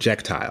actual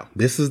projectile.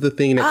 This is the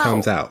thing that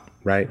comes out,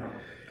 right?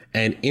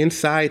 And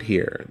inside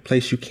here, a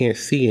place you can't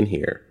see in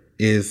here,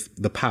 is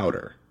the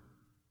powder.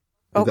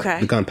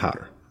 The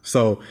gunpowder.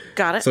 So,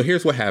 got it. So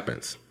here's what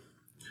happens.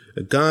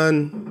 A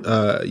gun,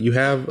 you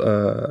have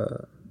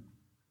a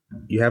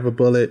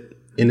bullet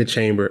in the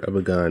chamber of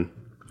a gun,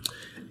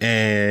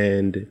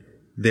 and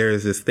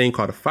there's this thing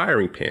called a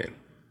firing pin.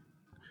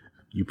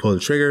 You pull the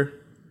trigger,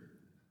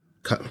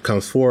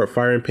 comes forward,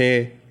 firing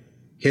pin,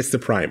 hits the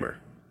primer,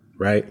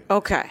 right?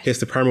 Okay. Hits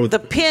the primer with the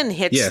pin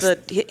hits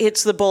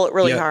the bullet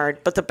really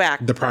hard, but the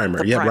primer.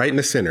 Right in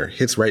the center.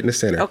 Hits right in the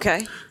center.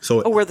 Okay.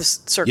 So where the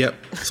circle. Yep.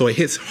 So it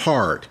hits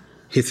hard.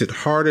 Hits it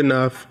hard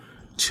enough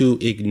to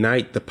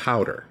ignite the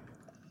powder,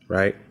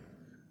 right?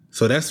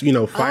 So that's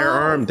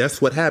firearm.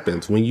 That's what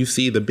happens when you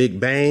see the big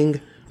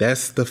bang.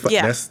 That's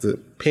the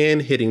pin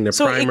hitting the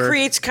primer. So it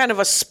creates kind of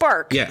a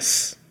spark.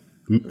 Yes.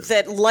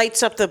 That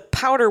lights up the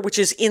powder, which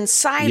is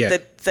inside the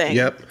thing.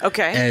 Yep.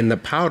 Okay. And the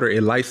powder,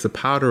 it lights the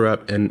powder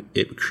up, and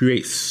it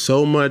creates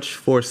so much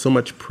force, so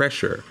much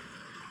pressure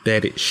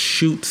that it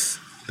shoots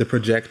the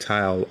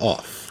projectile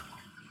off.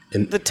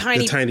 And the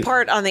tiny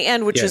part on the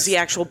end, which is the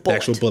actual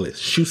bullet. The actual bullet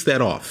shoots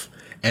that off.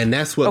 And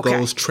that's what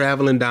goes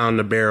traveling down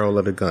the barrel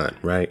of the gun,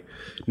 right?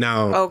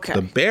 Now,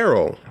 the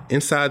barrel,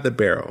 inside the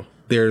barrel,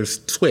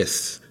 there's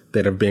twists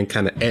that have been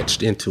kind of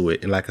etched into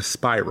it in like a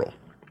spiral.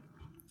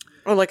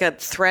 Or like a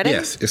threading?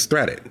 Yes, it's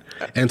threaded.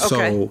 And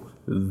so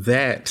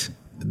those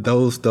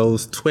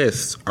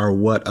twists are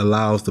what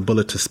allows the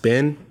bullet to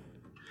spin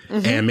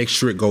and make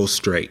sure it goes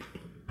straight.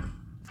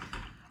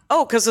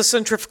 Oh, because the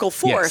centrifugal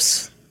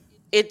force.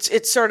 Yes.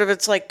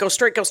 It's like go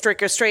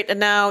straight, and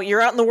now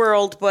you're out in the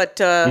world, but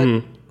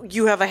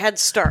you have a head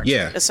start.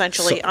 Yeah,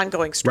 essentially, on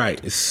going straight.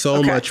 Right. It's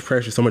so much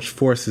pressure, so much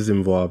force is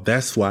involved.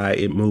 That's why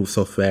it moves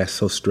so fast,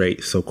 so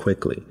straight, so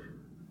quickly.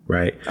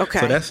 Right. Okay.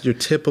 So that's your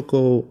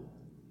typical.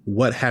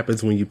 What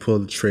happens when you pull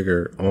the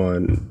trigger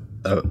on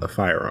a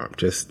firearm?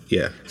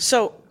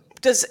 So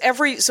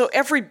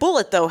every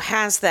bullet though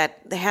has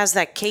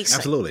that casing.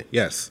 Absolutely,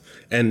 yes,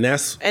 and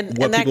that's what and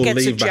people that gets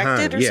leave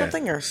ejected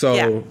behind. or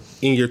something. Or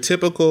in your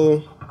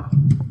typical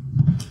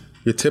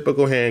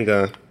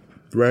handgun,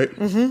 right?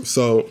 Mm-hmm.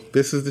 So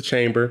this is the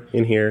chamber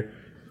in here.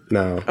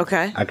 Now,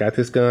 I got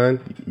this gun.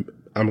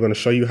 I'm going to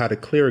show you how to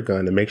clear a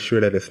gun to make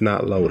sure that it's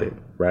not loaded,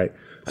 right?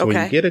 So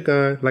when you get a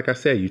gun, like I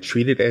said, you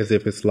treat it as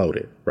if it's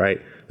loaded,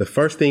 right? The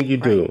first thing you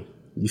do,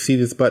 you see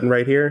this button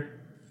right here?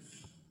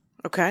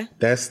 Okay.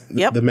 That's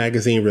the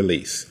magazine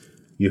release.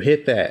 You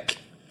hit that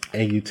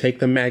and you take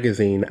the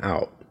magazine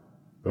out,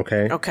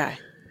 okay? Okay.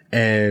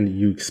 And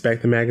you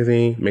inspect the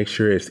magazine, make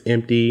sure it's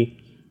empty,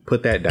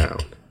 put that down.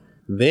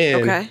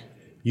 Then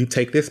you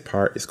take this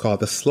part, it's called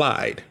the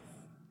slide.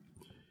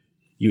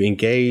 You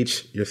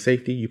engage your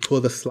safety, you pull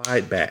the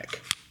slide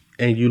back,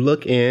 and you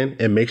look in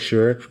and make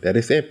sure that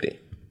it's empty.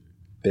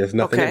 There's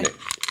nothing in it.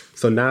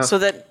 So now,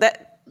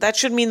 that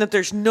should mean that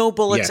there's no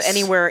bullets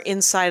anywhere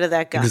inside of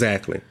that gun.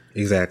 Exactly.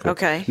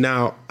 Okay.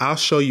 Now I'll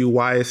show you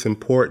why it's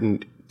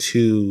important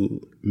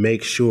to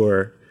make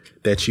sure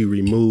that you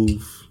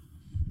remove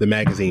the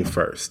magazine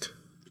first.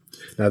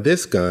 Now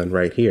this gun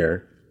right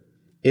here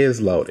is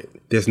loaded.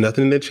 There's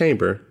nothing in the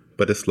chamber,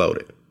 but it's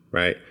loaded,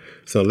 right?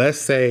 So let's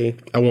say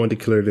I wanted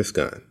to clear this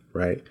gun,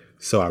 right?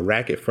 So I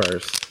rack it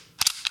first.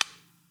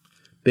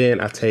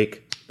 Then I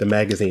take the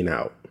magazine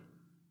out.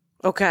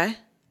 Okay.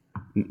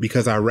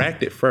 Because I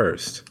racked it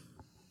first,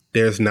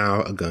 there's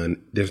now a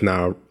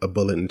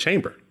bullet in the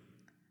chamber.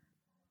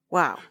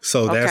 Wow.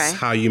 So that's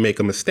how you make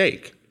a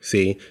mistake.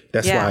 See,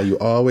 that's why you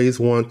always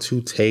want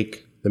to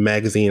take the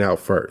magazine out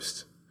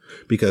first.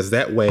 Because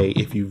that way,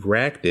 if you've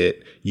racked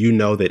it, you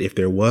know that if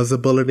there was a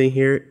bullet in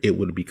here, it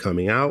would be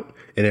coming out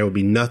and there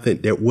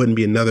wouldn't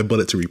be another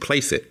bullet to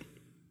replace it.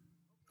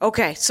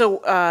 Okay.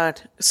 So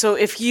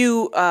if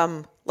you,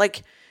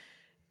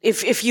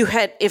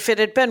 if it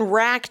had been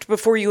racked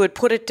before you had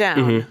put it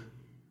down,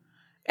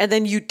 and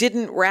then you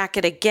didn't rack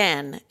it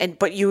again,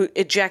 but you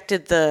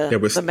ejected the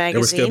magazine, there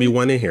would still be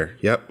one in here.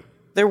 Yep.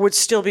 There would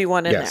still be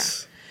one in there.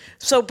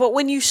 So, but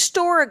when you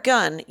store a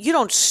gun, you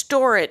don't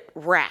store it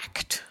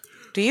racked,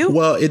 do you?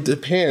 Well, it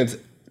depends.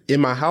 In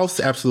my house,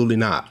 absolutely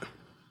not.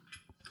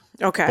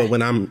 Okay. But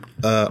when I'm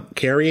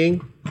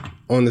carrying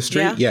on the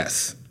street,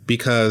 yes.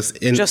 Because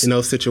in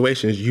those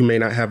situations, you may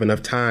not have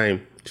enough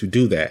time to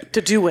do that.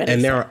 To do anything.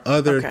 And there are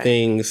other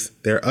things,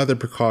 there are other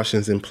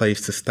precautions in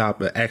place to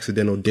stop an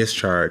accidental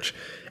discharge.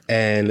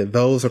 And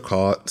those are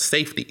called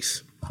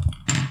safeties.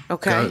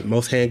 Okay.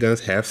 Most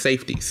handguns have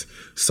safeties.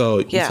 So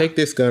you take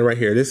this gun right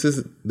here. This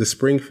is the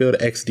Springfield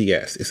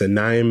XDS. It's a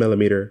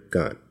 9mm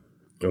gun.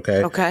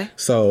 Okay. Okay.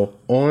 So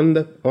on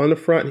the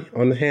front,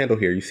 on the handle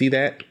here, you see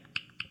that?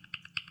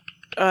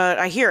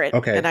 I hear it.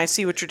 Okay. And I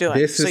see what you're doing.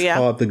 This is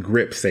called the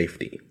grip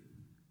safety.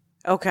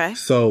 Okay.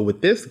 So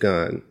with this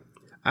gun,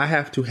 I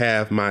have to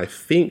have my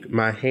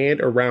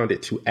hand around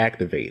it to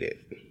activate it.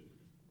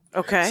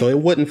 Okay. So it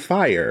wouldn't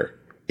fire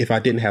if I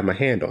didn't have my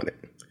hand on it.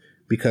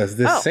 Because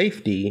this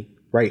safety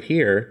right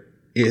here,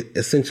 it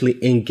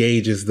essentially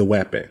engages the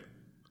weapon.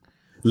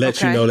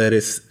 Lets you know that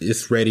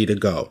it's ready to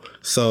go.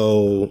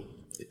 So...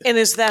 And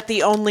is that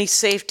the only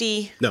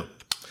safety? No.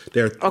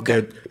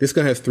 This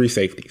gun has 3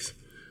 safeties.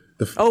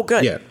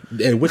 Good. Yeah.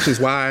 And which is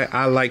why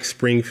I like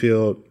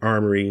Springfield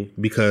Armory,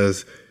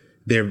 because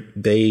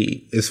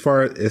they as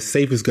far as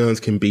safe as guns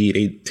can be,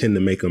 they tend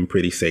to make them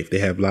pretty safe. They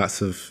have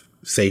lots of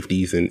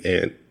safeties and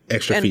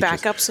extra features. And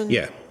backups.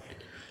 Yeah.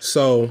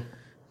 So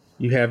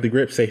you have the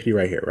grip safety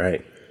right here,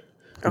 right?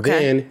 Okay.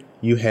 Then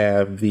you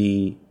have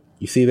you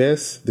see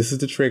this? This is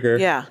the trigger.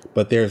 Yeah.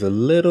 But there's a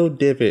little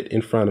divot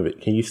in front of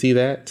it. Can you see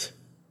that?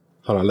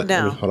 Hold on. Let me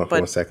hold on for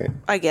 1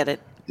 second. I get it.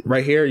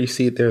 Right here, you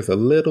see there's a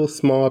little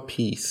small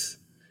piece.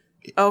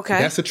 Okay.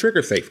 That's a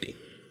trigger safety.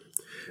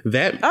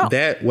 What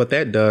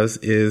that does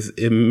is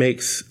it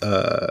makes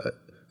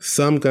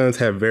some guns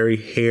have very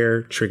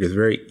hair triggers,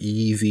 very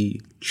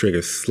easy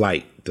triggers,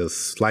 the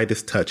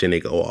slightest touch and they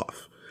go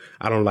off.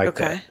 I don't like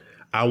that.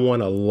 I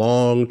want a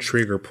long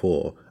trigger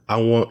pull. I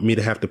want me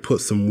to have to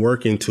put some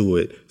work into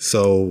it.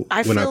 So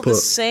I feel the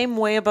same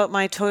way about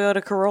my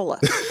Toyota Corolla.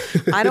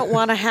 I don't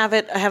want to have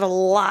a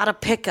lot of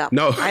pickup.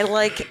 No. I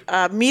like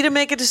me to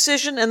make a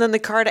decision and then the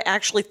car to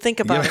actually think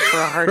about it for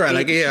a heartbeat.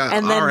 Right,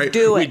 and then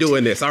do it. We're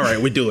doing this. All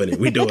right, we're doing it.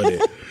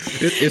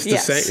 It's the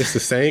same. It's the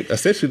same.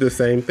 Essentially the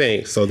same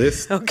thing. So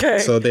this. Okay.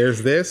 So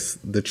there's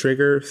the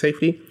trigger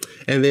safety,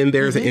 and then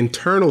there's an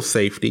internal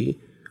safety.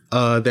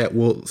 That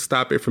will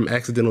stop it from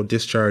accidental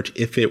discharge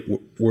if it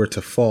were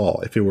to fall,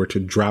 if it were to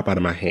drop out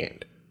of my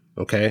hand.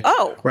 Okay?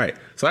 Oh. Right.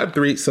 So I have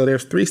 3. So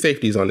there's 3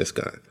 safeties on this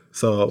gun.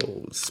 So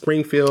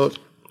Springfield,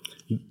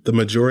 the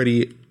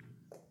majority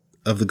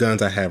of the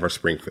guns I have are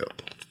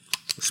Springfield.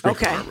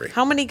 Spectrum Armory.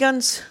 How many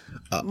guns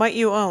might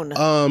you own?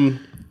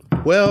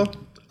 Well,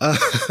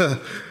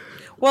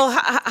 well,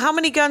 how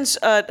many guns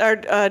are?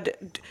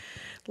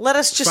 Let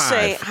us just 5.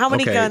 say how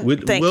many guns.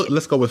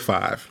 Let's go with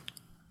 5.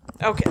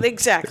 Okay,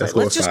 exactly.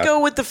 Let's just 5.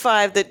 go with the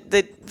 5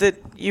 that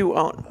you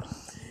own.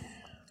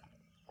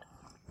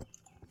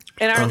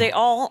 And are they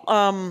all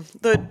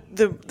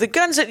the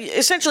guns that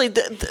essentially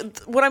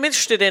what I'm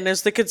interested in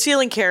is the conceal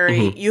and carry?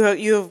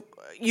 Mm-hmm.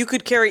 You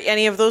could carry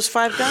any of those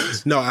 5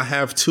 guns? No, I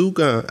have 2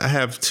 I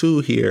have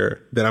 2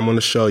 here that I'm going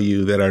to show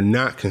you that are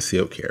not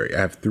concealed carry. I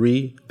have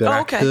 3 that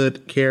I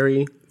could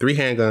carry. 3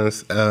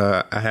 handguns.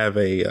 I have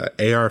a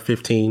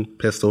AR-15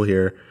 pistol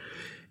here,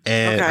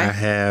 and I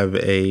have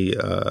a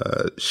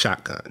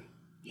shotgun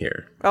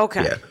here.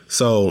 Okay. Yeah.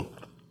 So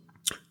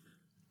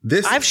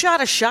I've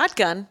shot a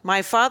shotgun.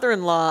 My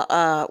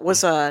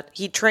father-in-law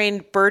he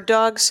trained bird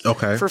dogs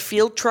for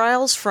field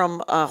trials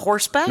from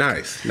horseback.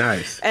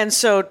 Nice. And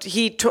so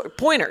he took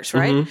pointers,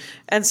 right? Mm-hmm.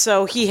 And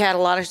so he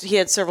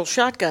had several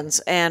shotguns.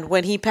 And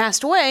when he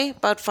passed away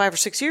about 5 or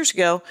 6 years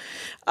ago,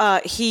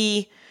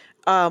 he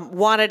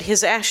wanted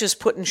his ashes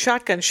put in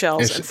shotgun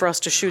shells and for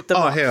us to shoot them.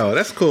 Oh, off. Hell,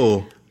 that's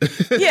cool.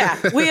 Yeah,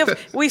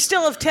 we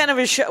still have 10 of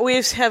his. We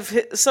have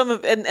some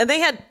of, and they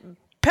had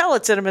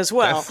pellets in them as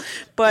well.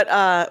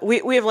 But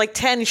we have like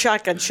 10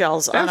 shotgun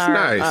shells on our.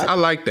 That's nice. I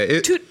like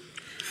that.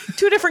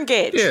 Two different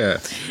gauge. Yeah,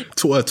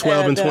 12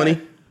 and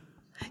 20.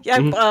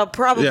 Yeah,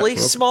 probably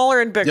smaller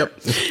and bigger.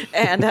 Yep.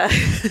 And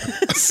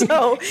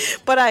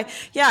but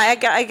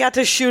I got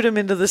to shoot him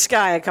into the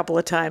sky a couple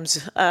of times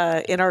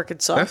in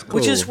Arkansas, that's cool.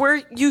 Which is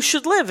where you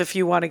should live if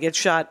you want to get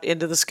shot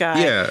into the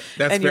sky. Yeah,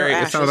 that's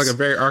it sounds like a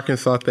very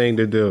Arkansas thing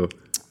to do.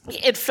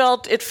 It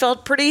felt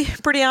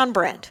pretty on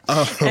brand.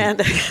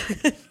 And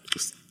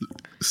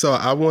so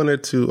I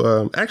wanted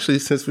to actually,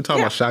 since we're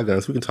talking about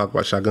shotguns, we can talk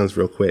about shotguns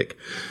real quick.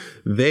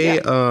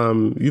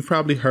 You've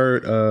probably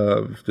heard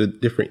of the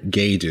different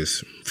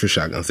gauges for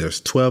shotguns. There's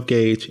 12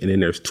 gauge and then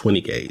there's 20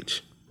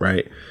 gauge,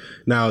 right?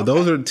 Now,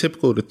 those are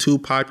the 2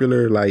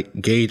 popular like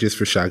gauges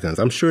for shotguns.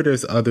 I'm sure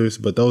there's others,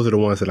 but those are the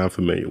ones that I'm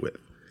familiar with.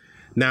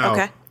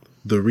 Now,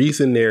 the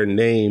reason they're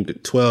named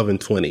 12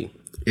 and 20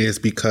 is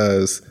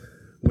because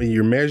when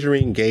you're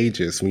measuring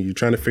gauges, when you're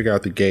trying to figure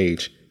out the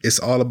gauge, it's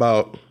all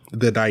about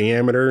the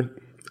diameter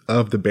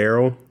of the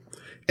barrel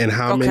and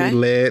how many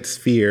lead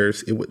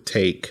spheres it would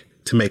take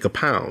to make a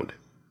pound.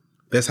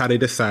 That's how they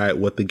decide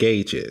what the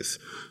gauge is.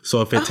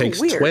 So if it takes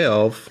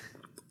 12,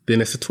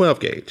 then it's a 12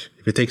 gauge.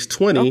 If it takes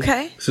 20,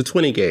 it's a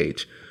 20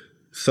 gauge.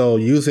 So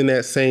using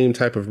that same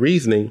type of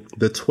reasoning,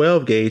 the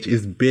 12 gauge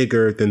is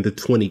bigger than the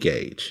 20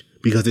 gauge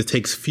because it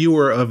takes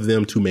fewer of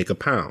them to make a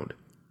pound.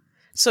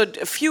 So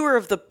fewer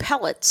of the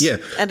pellets. Yeah.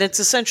 And it's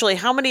essentially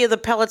how many of the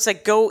pellets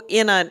that go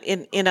in a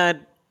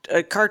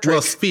cartridge?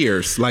 Well,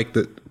 spheres,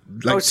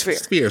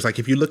 spheres. Like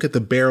if you look at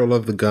the barrel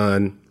of the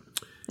gun,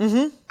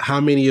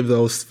 how many of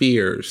those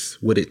spheres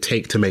would it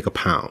take to make a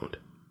pound?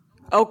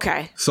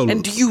 Okay.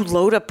 And do you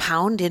load a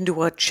pound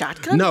into a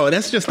shotgun? No,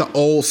 that's just the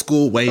old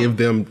school way of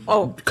them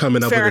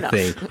coming up with a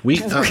thing.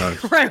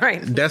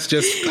 Right. That's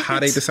just how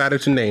they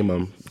decided to name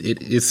them.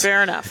 It's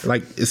fair enough.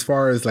 Like as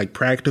far as like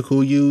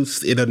practical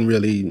use, it doesn't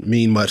really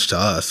mean much to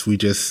us. We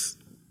just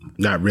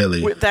not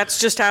really. That's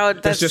just how.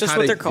 That's just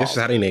what they're called. That's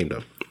just how they named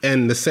them.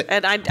 And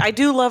I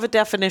do love a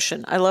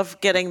definition. I love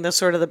getting the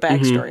sort of the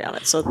backstory on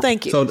it. So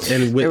thank you. So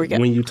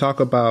when you talk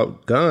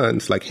about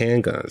guns like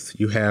handguns,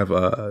 you have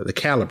the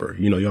caliber.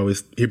 You know, you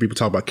always hear people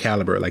talk about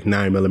caliber, like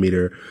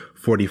 9mm,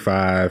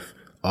 45,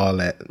 all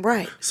that.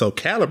 Right. So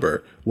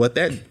caliber, what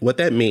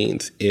that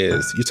means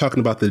is you're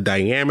talking about the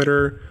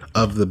diameter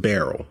of the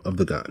barrel of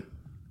the gun.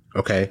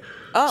 Okay.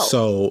 Oh.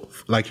 So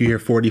like you hear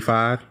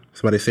 45.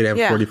 Somebody say they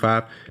have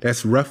 45.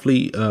 That's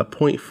roughly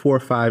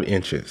 0.45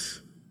 inches.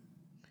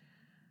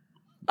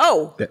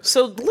 Oh,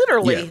 so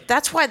literally,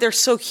 that's why they're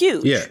so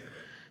huge. Yeah.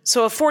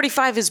 So a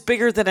 45 is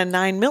bigger than a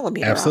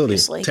 9mm, absolutely.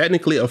 Obviously.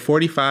 Technically, a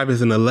 45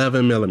 is an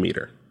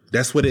 11mm.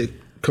 That's what it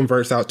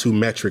converts out to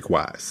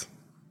metric-wise.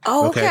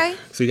 Oh, okay.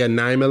 So you got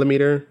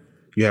 9mm,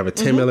 you have a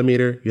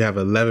 10mm, you have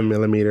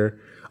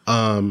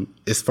 11mm.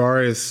 As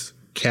far as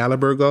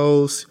caliber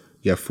goes,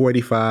 you have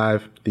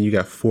 45, then you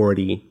got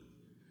 40.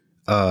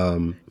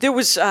 There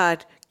was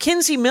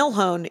Kinsey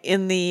Milhone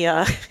in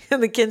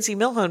the Kinsey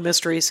Milhone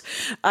mysteries,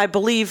 I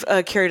believe,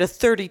 carried a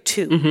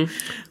 32, which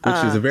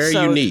is a very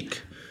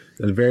unique.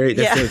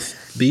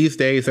 These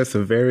days, that's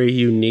a very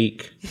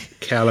unique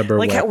caliber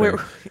weapon.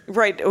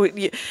 Right?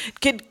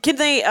 Can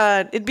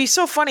they? It'd be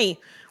so funny.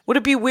 Would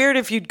it be weird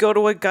if you'd go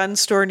to a gun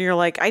store and you're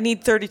like, I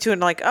need 32, and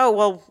like, oh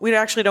well, we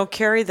actually don't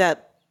carry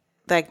that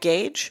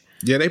gauge.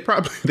 Yeah, they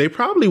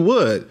probably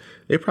would.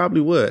 They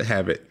probably would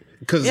have it.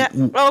 Because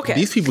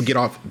these people get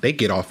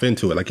off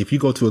into it. Like if you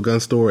go to a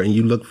gun store and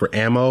you look for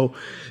ammo,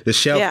 the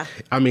shelf,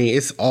 I mean,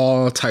 it's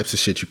all types of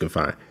shit you can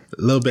find.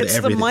 A little bit of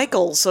everything. It's the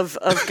Michaels of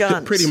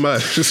guns. Pretty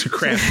much. Just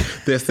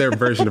craft. That's their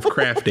version of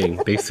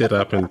crafting. They sit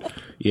up and,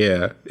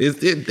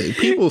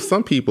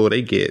 some people,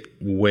 they get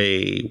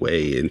way,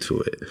 way into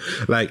it.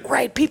 Like,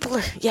 right, people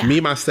are, Me,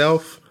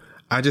 myself,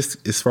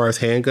 as far as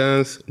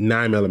handguns,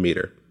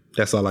 9mm.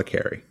 That's all I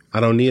carry. I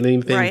don't need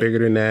anything bigger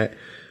than that.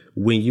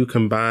 When you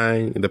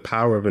combine the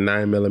power of a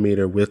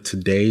 9mm with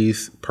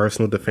today's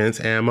personal defense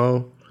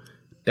ammo,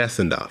 that's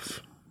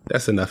enough.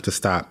 That's enough to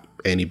stop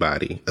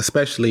anybody,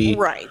 especially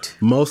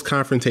most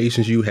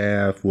confrontations you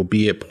have will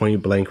be at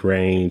point blank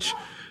range.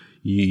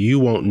 You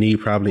won't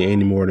need probably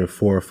any more than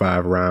 4 or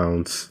 5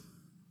 rounds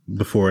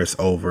before it's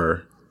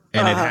over.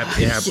 And it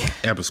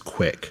happens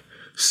quick.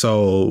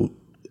 So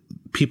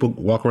people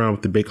walk around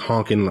with the big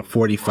honking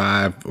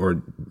 45,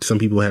 or some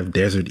people have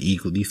Desert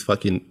Eagle, these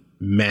fucking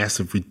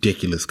massive,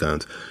 ridiculous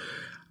guns.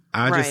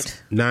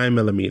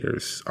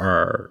 9mm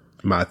are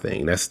my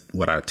thing. That's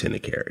what I tend to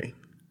carry.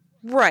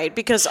 Right,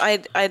 because I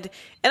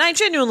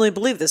genuinely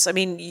believe this. I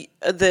mean,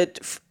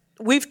 that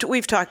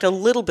we've talked a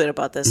little bit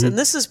about this, and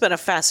this has been a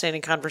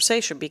fascinating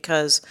conversation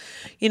because,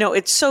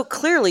 it's so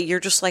clearly you're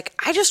just like,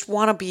 I just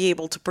want to be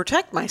able to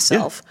protect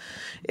myself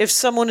if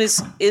someone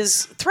is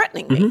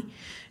threatening me,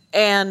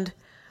 and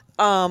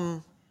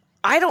I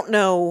don't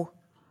know.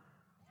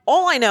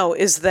 All I know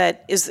is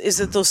that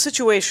those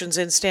situations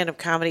in stand-up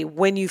comedy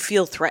when you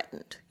feel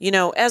threatened,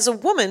 as a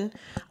woman,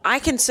 I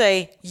can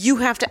say, you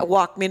have to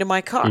walk me to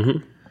my car.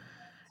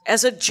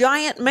 As a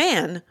giant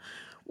man,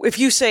 if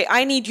you say,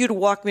 I need you to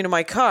walk me to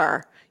my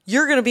car,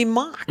 you're going to be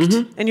mocked.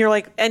 And you're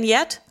like, and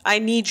yet I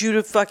need you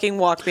to fucking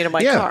walk me to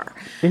my car.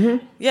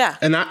 Yeah.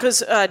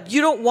 Because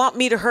you don't want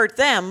me to hurt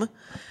them,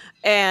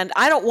 and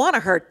I don't want to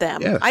hurt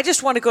them. Yeah. I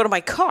just want to go to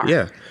my car.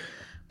 Yeah.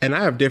 And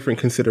I have different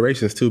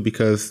considerations too,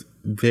 because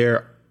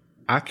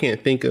I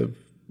can't think of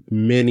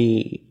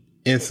many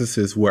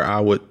instances where I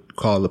would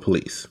call the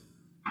police.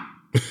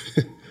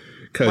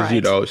 Because,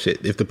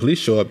 if the police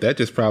show up, that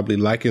just probably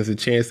likens the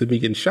chance of me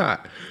getting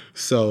shot.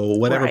 So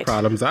whatever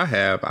problems I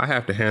have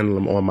to handle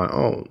them on my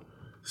own.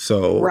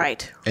 So,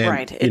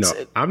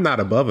 I'm not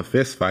above a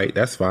fist fight.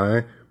 That's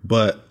fine.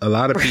 But a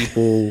lot of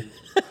people,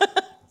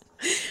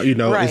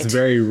 it's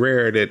very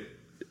rare that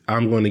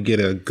I'm going to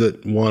get a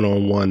good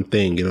one-on-one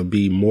thing. It'll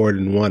be more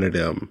than one of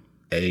them.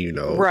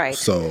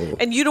 So,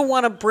 and you don't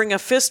want to bring a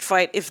fist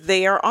fight if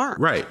they are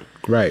armed.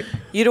 Right.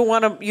 You don't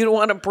want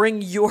to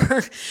bring your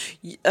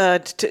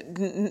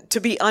to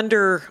be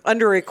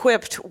under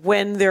equipped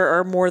when there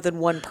are more than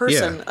one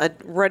person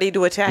ready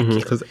to attack you.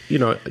 Because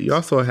you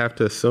also have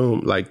to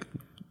assume, like,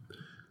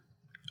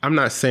 I'm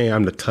not saying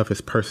I'm the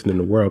toughest person in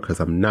the world,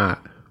 because I'm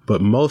not. But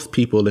most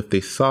people, if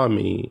they saw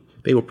me,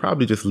 they would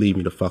probably just leave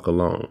me the fuck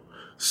alone.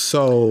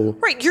 So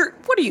what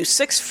are you,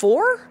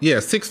 6'4"? Yeah,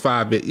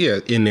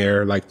 6'5", in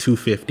there, like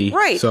 250.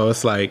 Right. So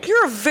it's like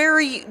you're a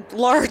very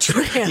large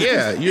man.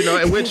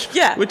 And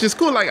which is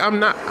cool. Like I'm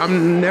not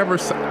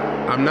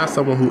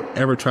someone who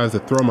ever tries to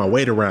throw my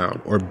weight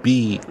around or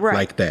be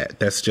like that.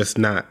 That's just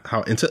not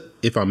how.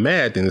 If I'm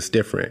mad, then it's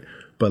different.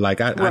 But like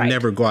I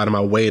never go out of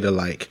my way to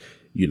like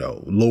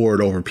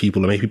lord over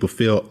people and make people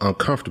feel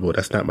uncomfortable.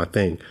 That's not my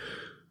thing.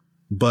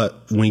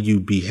 But when you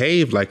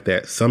behave like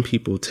that, some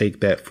people take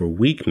that for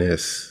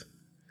weakness,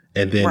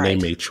 and then they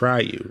may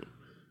try you.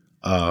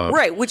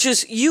 Which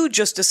is you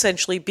just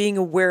essentially being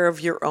aware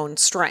of your own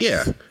strength.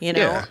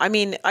 Yeah. I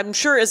mean, I'm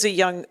sure as a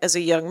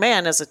young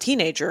man, as a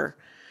teenager,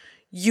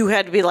 you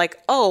had to be like,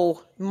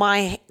 oh,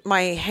 my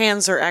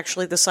hands are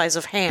actually the size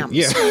of hams.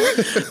 Yeah.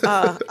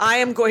 I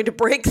am going to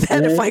break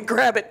that if I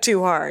grab it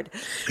too hard.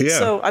 Yeah.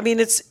 So, I mean,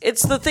 it's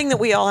the thing that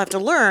we all have to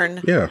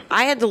learn. Yeah.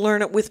 I had to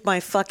learn it with my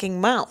fucking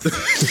mouth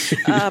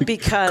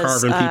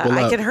because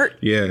I can hurt.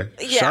 Yeah.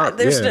 Yeah. Sharp.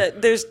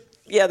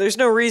 There's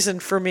no reason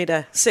for me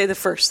to say the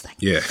first thing.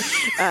 Yeah.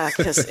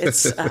 Because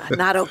it's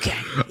not okay.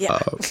 Yeah.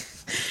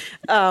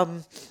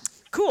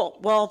 Cool.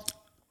 Well,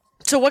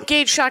 so what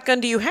gauge shotgun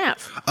do you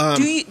have?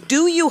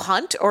 Do you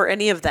hunt or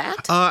any of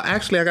that?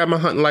 Actually, I got my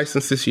hunting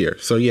license this year.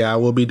 So yeah, I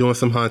will be doing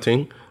some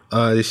hunting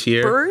this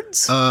year.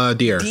 Birds?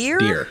 Deer.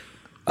 Deer?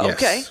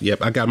 Okay. Yes.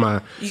 Yep. I got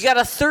my. You got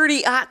a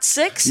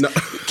 30-06? No.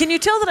 Can you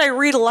tell that I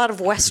read a lot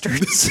of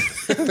westerns?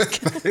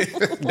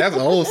 That's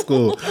old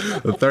school.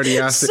 The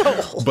 30-06.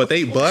 So But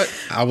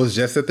I was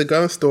just at the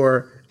gun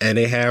store and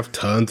they have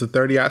tons of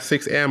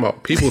 30-06 ammo.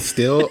 People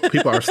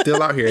are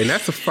still out here, and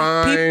that's a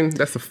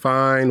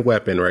fine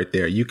weapon right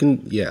there. You can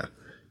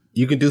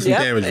do some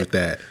damage with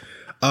that.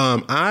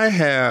 I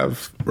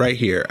have right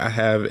here. I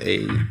have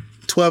a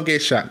 12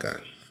 gauge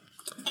shotgun,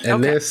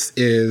 and this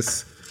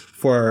is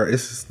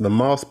the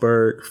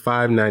Mossberg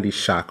 590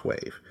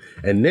 Shockwave,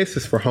 and this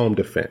is for home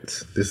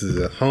defense. This is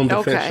a home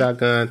defense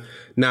shotgun.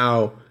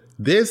 Now,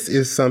 this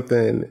is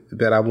something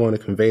that I want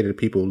to convey to the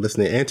people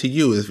listening and to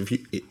you is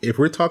if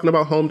we're talking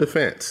about home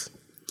defense,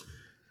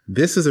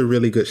 this is a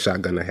really good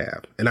shotgun to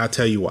have. And I'll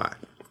tell you why.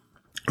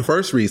 The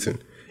first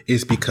reason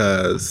is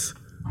because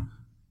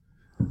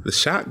the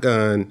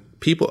shotgun,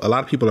 a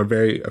lot of people are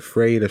very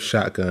afraid of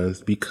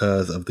shotguns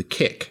because of the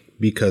kick,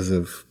 because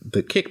of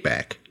the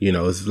kickback.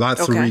 There's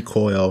lots of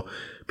recoil.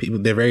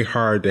 They're very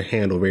hard to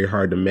handle, very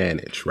hard to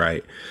manage,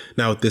 right?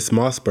 Now with this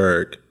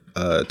Mossberg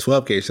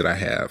 12 gauge that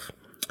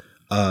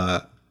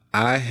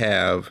I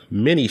have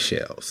mini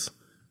shells,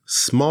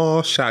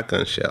 small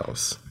shotgun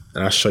shells,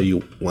 and I'll show you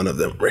one of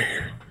them right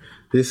here.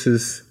 This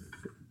is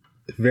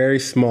very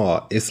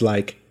small. It's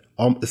like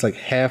it's like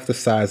half the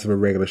size of a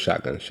regular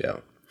shotgun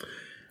shell.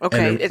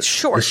 Okay, it's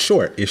short.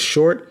 It's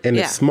short and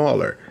it's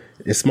smaller.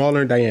 It's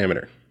smaller in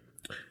diameter.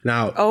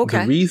 Now,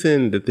 the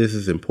reason that this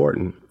is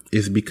important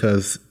is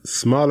because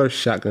smaller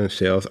shotgun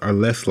shells are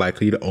less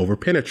likely to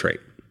overpenetrate.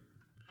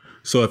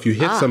 So if you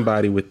hit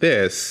somebody with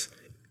this,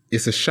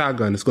 it's a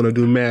shotgun. It's going to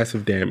do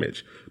massive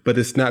damage, but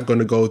it's not going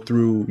to go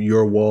through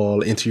your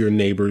wall into your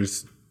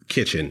neighbor's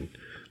kitchen.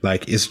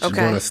 Like, it's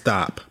going to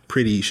stop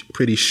pretty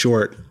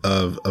short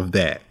of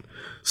that.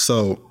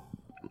 So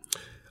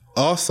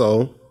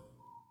also,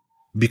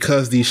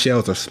 because these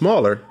shells are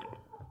smaller,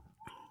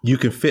 you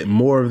can fit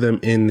more of them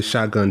in the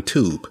shotgun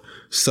tube.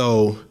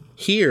 So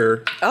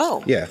here,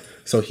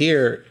 so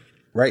here,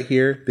 right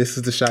here, this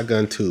is the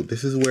shotgun tube.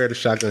 This is where the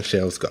shotgun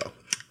shells go.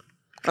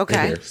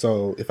 Okay.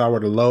 So if I were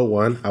to load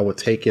one, I would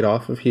take it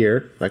off of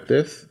here like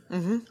this.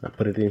 Mm-hmm. I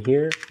put it in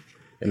here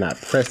and I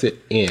press it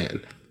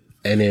in,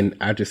 and then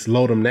I just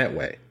load them that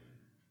way.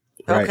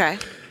 Right? Okay.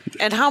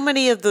 And how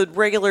many of the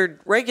regular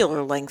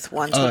length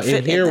ones would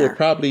fit in here? Would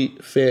probably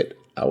fit,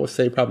 I would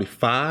say probably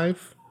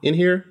 5 in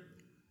here.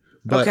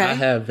 But I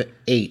have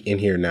 8 in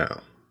here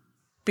now.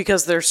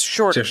 Because they're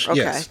shorter.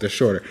 Yes, they're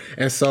shorter.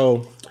 And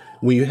so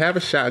when you have a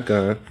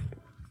shotgun,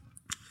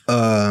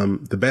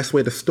 the best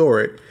way to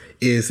store it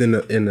is in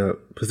a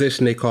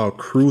position they call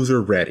cruiser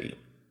ready.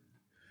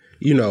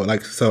 You know,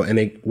 like, so,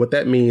 and what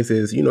that means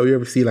is, you know, you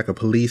ever see like a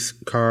police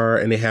car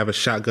and they have a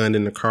shotgun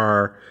in the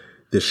car,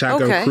 the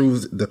shotgun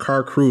the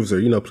car cruiser,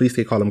 you know, police,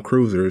 they call them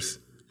cruisers.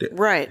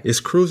 Right. It's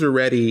cruiser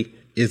ready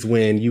is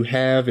when you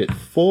have it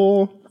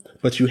full,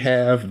 but you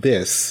have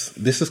this.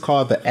 This is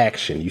called the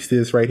action. You see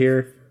this right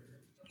here?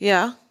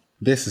 Yeah.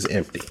 This is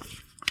empty.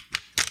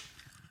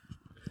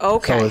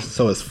 Okay.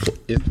 So it's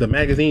the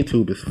magazine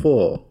tube is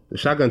full. The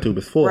shotgun tube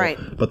is full,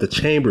 but the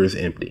chamber is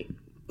empty.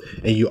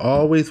 And you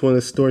always want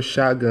to store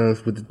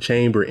shotguns with the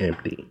chamber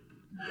empty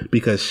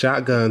because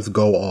shotguns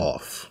go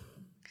off.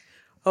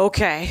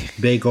 Okay.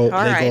 They go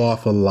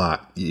off a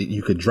lot.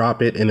 You could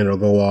drop it and it'll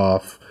go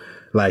off.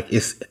 Like,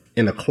 it's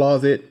in a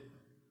closet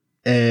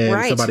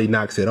and somebody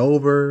knocks it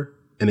over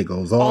and it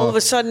goes off. All of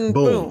a sudden,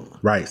 boom.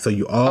 Right. So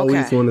you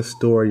always want to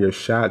store your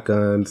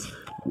shotguns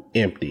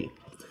empty.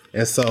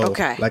 And so,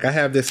 like, I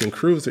have this in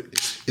cruiser.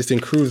 It's in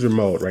cruiser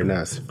mode right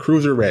now. It's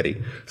cruiser ready.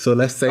 So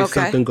let's say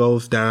something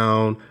goes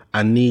down.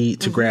 I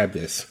need to grab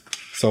this.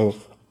 So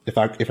if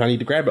I need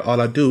to grab it, all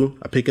I do,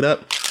 I pick it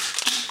up.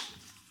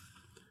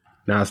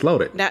 Now it's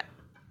loaded.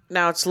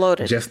 Now it's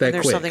loaded. Just that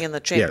quick. There's something in the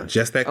chamber. Yeah,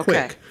 just that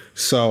quick.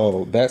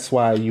 So that's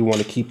why you want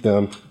to keep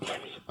them.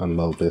 Let me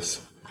unload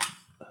this.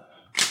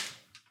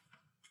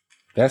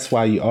 That's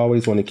why you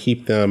always want to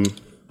keep them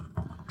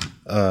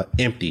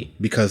empty,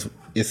 because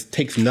it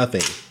takes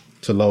nothing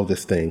to load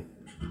this thing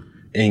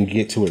and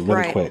get to it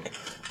really quick.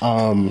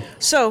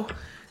 So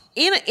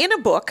in a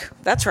book,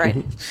 that's right.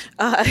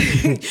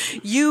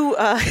 You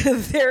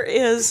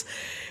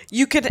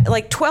could,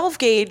 like, 12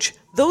 gauge.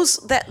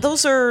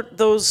 Those are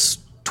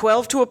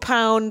 12 to a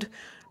pound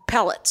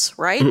pellets,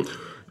 right?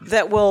 Mm-hmm.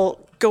 That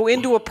will go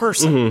into a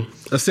person.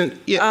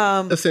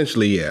 Mm-hmm.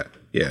 Essentially, yeah.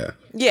 Yeah.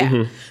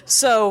 Mm-hmm.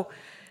 So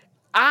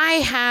I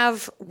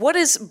have, what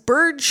is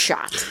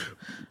birdshot?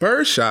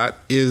 Birdshot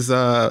is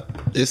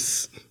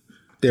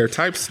there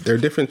are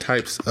different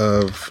types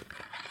of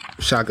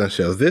shotgun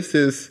shells. This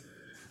is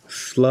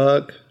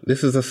slug.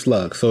 This is a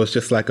slug, so it's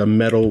just like a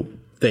metal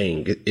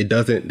thing.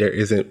 There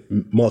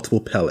isn't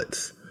multiple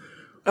pellets.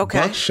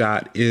 Okay.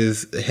 Buckshot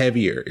is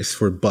heavier. It's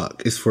for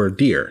buck. It's for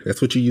deer.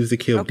 That's what you use to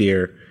kill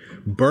deer.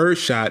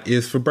 Birdshot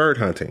is for bird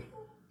hunting.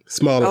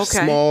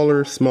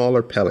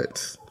 Smaller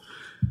pellets.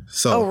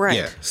 So,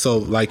 yeah. So,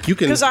 like, you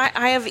can... Because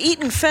I have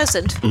eaten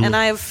pheasant, and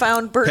I have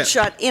found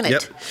birdshot in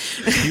it.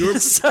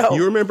 Yep.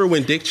 You remember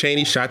when Dick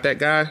Cheney shot that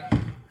guy?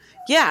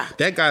 Yeah.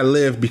 That guy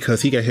lived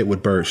because he got hit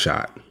with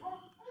birdshot.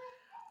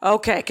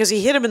 Okay, because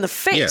he hit him in the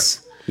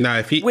face. Yeah. Now,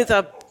 if he... With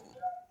a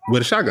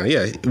shotgun,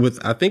 yeah.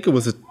 I think it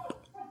was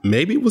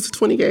maybe it was a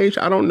 20 gauge.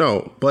 I don't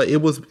know. But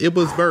it was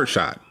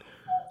birdshot.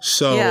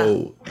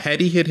 So,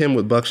 had he hit him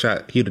with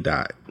buckshot, he'd have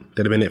died.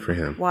 That'd have been it for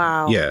him.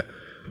 Wow. Yeah.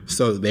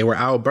 So they were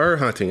out bird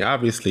hunting,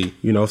 obviously,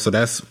 you know, so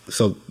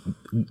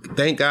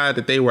thank God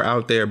that they were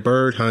out there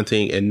bird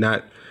hunting and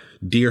not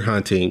deer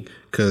hunting,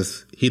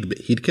 because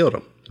he'd killed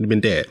him. He'd been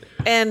dead.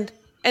 And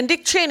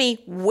Dick Cheney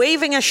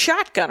waving a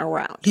shotgun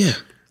around. Yeah.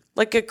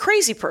 Like a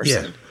crazy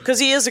person. Because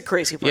he is a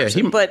crazy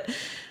person. But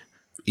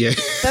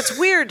that's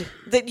weird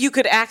that you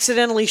could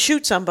accidentally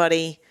shoot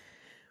somebody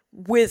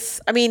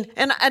with, I mean,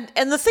 and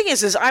the thing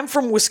is I'm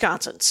from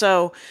Wisconsin.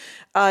 So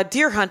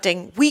deer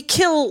hunting, we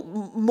kill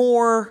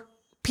more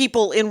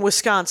people in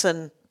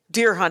Wisconsin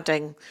deer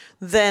hunting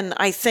than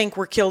I think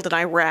were killed in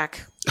Iraq,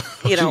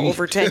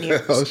 over 10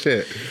 years. Oh,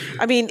 shit.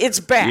 I mean, it's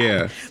bad.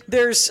 Yeah.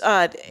 There's,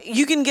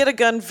 you can get a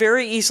gun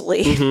very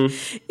easily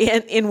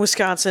in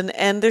Wisconsin,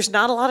 and there's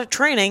not a lot of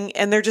training,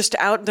 and they're just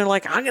out and they're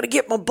like, I'm going to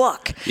get my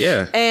buck.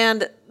 Yeah.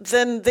 And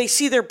then they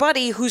see their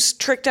buddy who's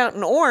tricked out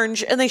in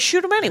orange, and they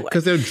shoot him anyway.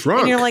 Because they're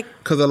drunk. And you're like,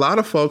 because a lot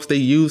of folks, they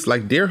use,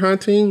 like, deer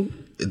hunting,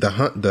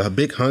 the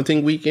big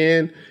hunting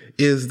weekend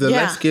is the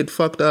let's get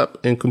fucked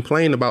up and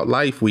complain about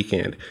life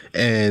weekend.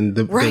 And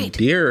the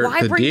deer.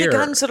 Why bring the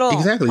guns at all?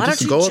 Exactly. Why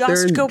just don't go you up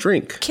there and go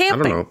drink.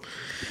 Camping? I don't know.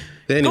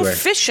 Anyway, go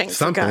fishing,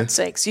 for God's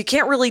sakes. You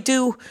can't really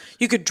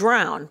you could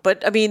drown,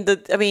 but there's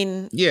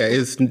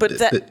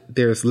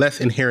less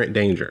inherent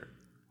danger.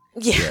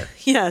 Yeah.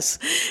 Yes,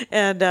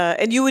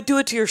 and you would do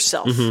it to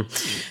yourself,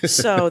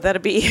 so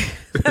that'd be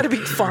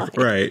fine,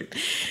 right?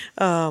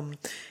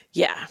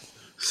 Yeah.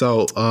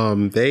 So I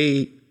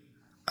wanted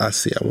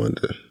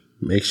to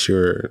make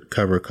sure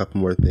cover a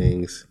couple more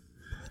things.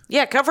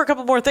 Yeah, cover a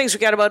couple more things. We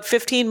got about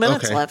 15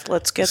 minutes left.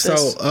 Let's get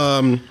this. So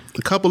a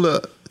couple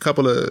of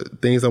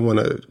things I want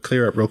to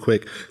clear up real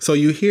quick. So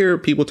you hear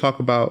people talk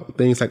about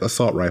things like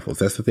assault rifles.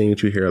 That's the thing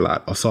that you hear a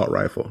lot. Assault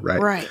rifle, right?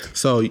 Right.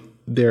 So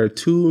there are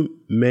two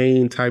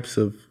main types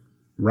of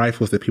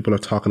rifles that people are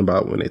talking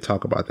about when they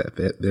talk about that.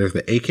 There's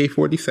the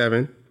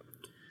AK-47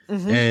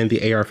 and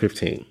the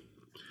AR-15.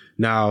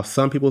 Now,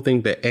 some people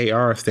think that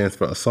AR stands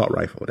for assault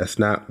rifle. That's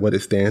not what it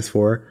stands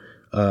for.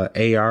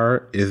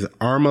 AR is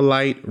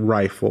Armalite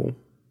Rifle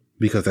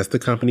because that's the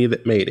company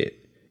that made it.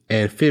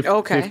 And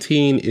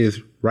 15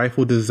 is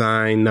Rifle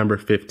Design number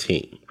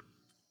 15.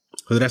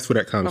 So that's where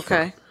that comes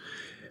from.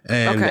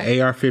 And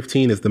the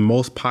AR-15 is the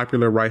most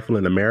popular rifle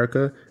in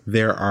America.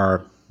 There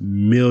are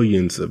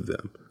millions of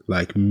them.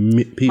 Like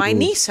people. My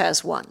niece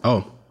has one.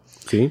 Oh,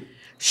 see?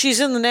 She's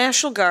in the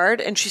National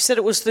Guard, and she said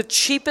it was the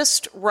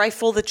cheapest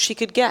rifle that she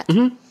could get.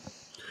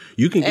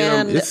 You can get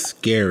them. It's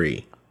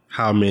scary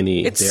how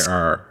many there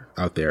are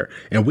out there,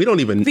 and we don't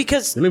even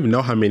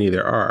know how many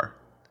there are.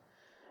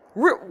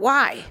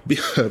 Why?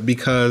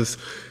 Because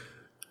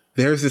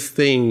there's this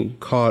thing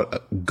called a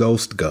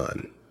ghost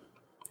gun.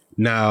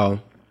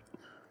 Now,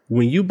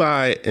 when you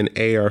buy an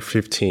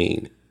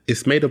AR-15,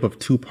 it's made up of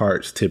two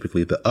parts,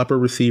 typically the upper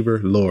receiver,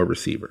 lower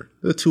receiver,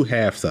 the two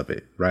halves of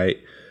it, right?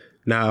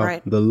 Now,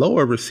 the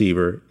lower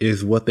receiver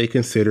is what they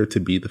consider to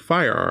be the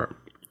firearm.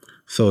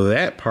 So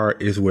that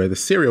part is where the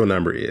serial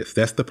number is.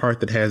 That's the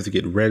part that has to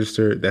get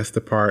registered. That's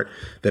the part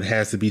that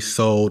has to be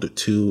sold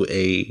to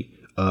a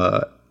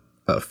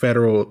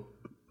federal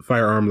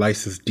firearm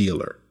licensed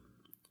dealer.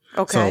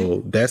 Okay.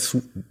 So that's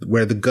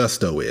where the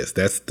gusto is.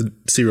 That's the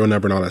serial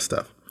number and all that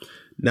stuff.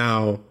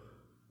 Now,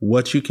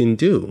 what you can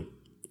do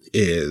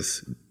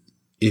is,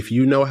 if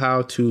you know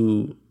how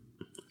to,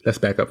 let's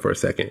back up for a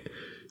second.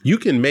 You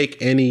can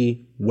make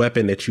any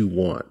weapon that you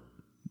want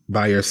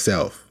by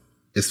yourself.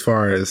 As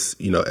far as,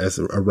 as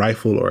a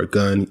rifle or a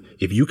gun,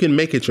 if you can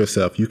make it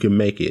yourself, you can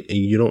make it and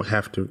you don't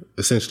have to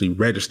essentially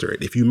register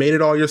it. If you made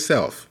it all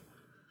yourself,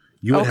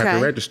 you would have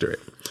to register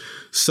it.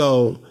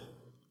 So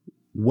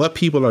what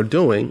people are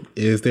doing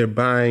is they're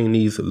buying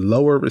these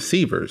lower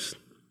receivers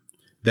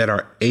that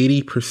are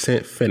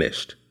 80%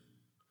 finished.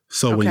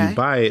 So when you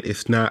buy it,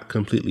 it's not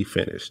completely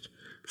finished.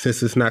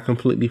 Since it's not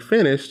completely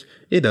finished,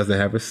 it doesn't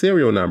have a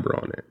serial number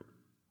on it.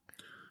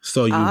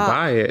 So you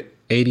buy it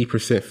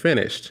 80%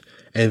 finished.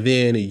 And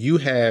then you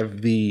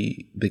have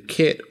the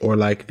kit or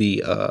like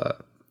the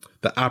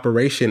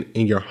operation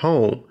in your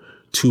home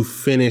to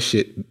finish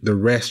it the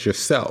rest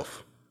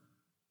yourself.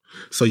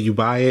 So you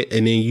buy it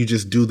and then you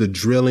just do the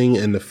drilling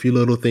and the few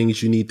little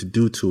things you need to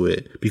do to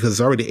it because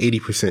it's already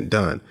 80%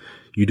 done.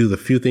 You do the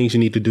few things you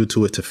need to do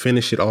to it to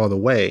finish it all the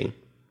way.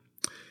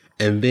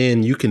 And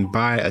then you can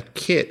buy a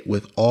kit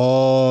with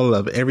all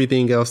of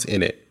everything else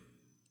in it.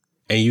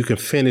 And you can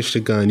finish the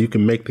gun. You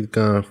can make the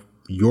gun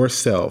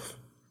yourself.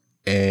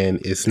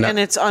 And it's not. And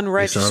it's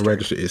unregistered.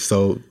 It's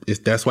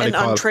unregistered. That's why they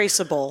call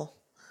untraceable.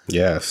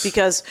 Yes.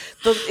 Because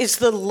it's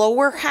the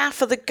lower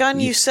half of the gun,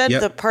 you said,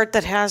 the part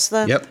that has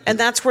the. Yep. And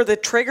that's where the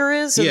trigger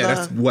is? Yeah,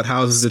 that's what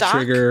houses the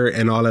trigger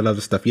and all that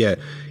other stuff. Yeah.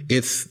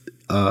 It's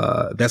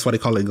that's why they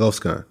call it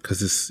ghost gun,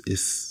 because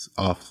it's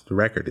off the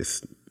record.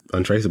 It's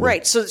untraceable.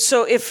 Right.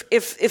 So if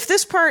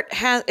this part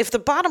if the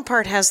bottom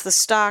part has the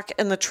stock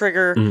and the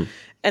trigger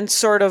and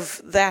sort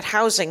of that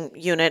housing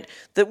unit,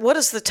 what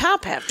does the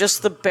top have?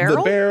 Just the barrel?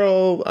 The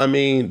barrel. I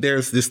mean,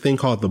 there's this thing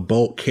called the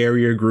bolt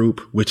carrier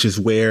group, which is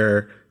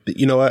where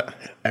you know what?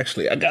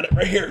 Actually, I got it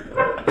right here.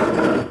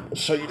 I'll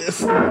show you this.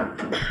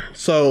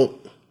 So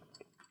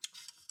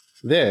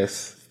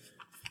this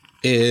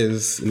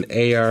is an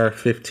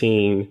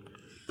AR-15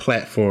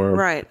 platform,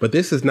 right? But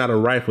this is not a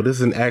rifle.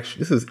 This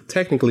is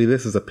technically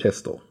a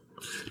pistol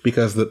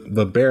because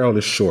the barrel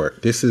is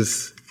short. This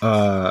is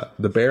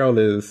the barrel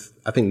is,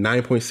 I think,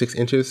 9.6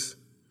 inches.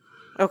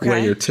 Okay. Where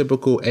your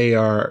typical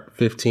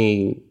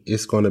AR-15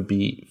 is going to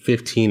be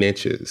 15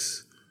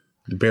 inches.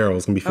 The barrel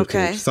is going to be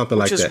 15 inches, something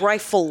like that. Which is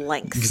rifle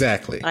length.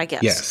 Exactly. I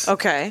guess. Yes.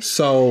 Okay.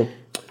 So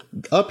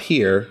up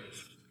here,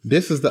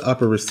 this is the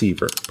upper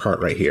receiver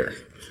part right here.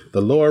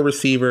 The lower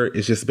receiver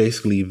is just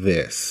basically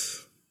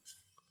this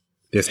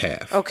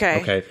half.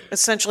 Okay. Okay.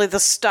 Essentially the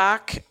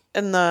stock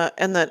and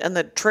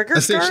the trigger.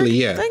 Essentially,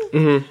 yeah. Thing?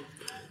 Mm-hmm.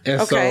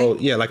 And so,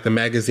 yeah, like the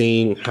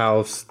magazine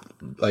house,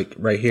 like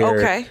right here.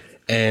 Okay.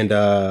 And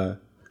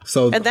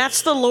and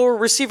that's the lower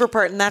receiver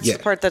part, and that's the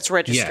part that's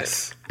registered.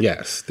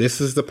 Yes. This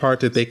is the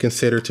part that they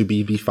consider to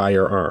be the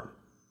firearm.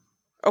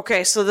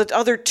 Okay, so the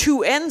other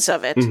two ends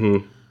of it.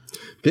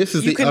 This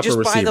is you the upper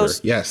receiver.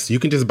 Those, yes, you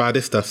can just buy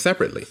this stuff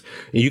separately.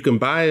 And you can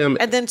buy them.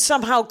 And then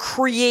somehow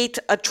create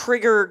a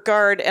trigger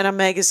guard and a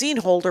magazine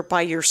holder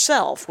by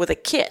yourself with a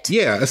kit.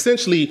 Yeah,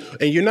 essentially.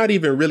 And you're not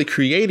even really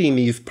creating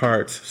these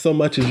parts so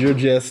much as you're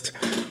just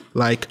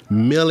like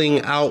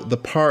milling out the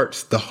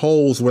parts, the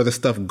holes where the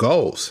stuff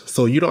goes.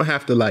 So you don't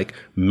have to like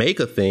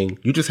make a thing.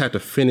 You just have to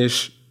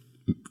finish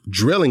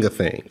drilling a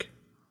thing.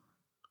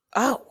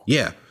 Oh.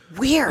 Yeah.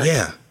 Weird.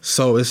 Yeah.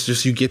 So it's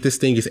just you get this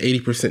thing, it's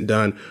 80%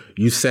 done.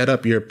 You set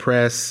up your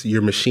press,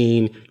 your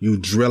machine, you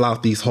drill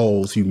out these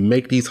holes, you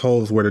make these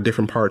holes where the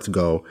different parts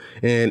go,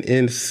 and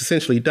it's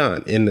essentially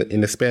done in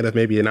the span of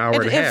maybe an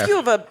hour and a half. If you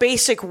have a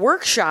basic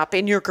workshop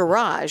in your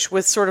garage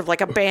with sort of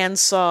like a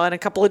bandsaw and a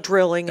couple of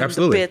drilling and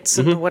the bits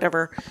and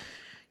whatever,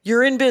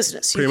 you're in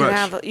business. You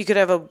could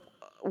have a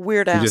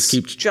weird ass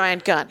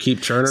giant gun.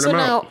 Keep churning them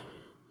out. Now,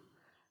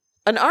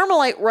 an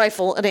Armalite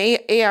rifle, an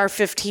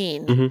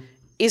AR-15,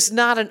 is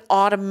not an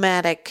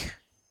automatic.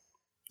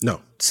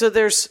 No. So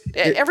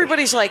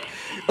everybody's like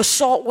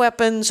assault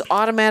weapons,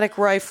 automatic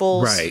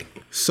rifles. Right.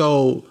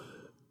 So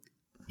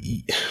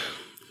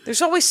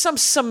there's always some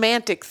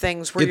semantic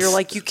things where you're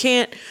like,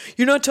 you're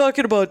not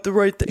talking about the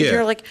right thing. Yeah.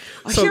 You're like,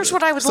 here's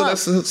what I would love.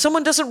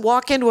 Someone doesn't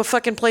walk into a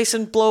fucking place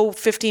and blow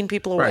 15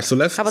 people away. Right. So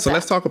let's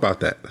talk about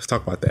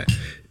that.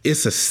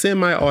 It's a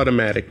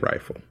semi-automatic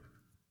rifle.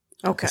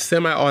 Okay.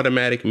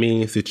 Semi-automatic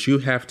means that you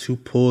have to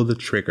pull the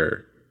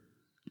trigger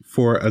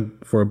for a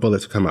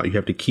bullet to come out. You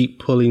have to keep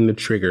pulling the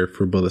trigger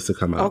for bullets to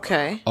come out.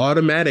 Okay.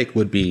 Automatic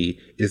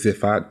is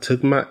if I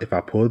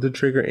pulled the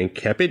trigger and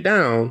kept it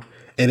down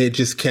and it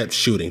just kept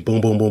shooting.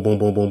 Boom, boom, boom, boom,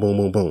 boom, boom, boom,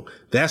 boom, boom.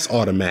 That's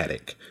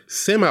automatic.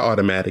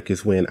 Semi-automatic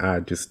is when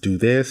I just do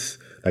this.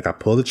 Like I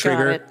pull the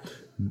trigger,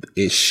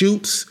 it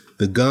shoots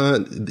the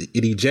gun,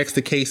 it ejects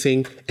the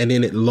casing, and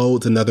then it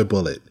loads another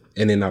bullet.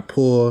 And then I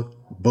pull,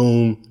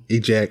 boom,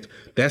 eject.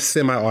 That's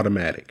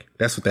semi-automatic.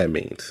 That's what that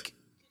means.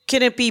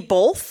 Can it be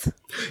both?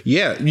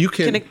 Yeah, you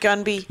can. Can a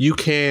gun be? You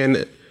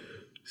can.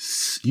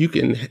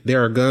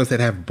 There are guns that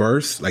have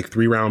bursts, like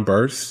 3-round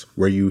bursts,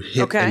 where you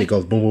hit and it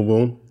goes boom, boom,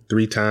 boom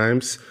 3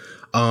 times.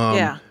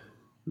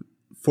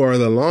 For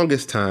the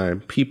longest time,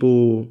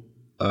 people,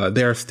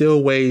 there are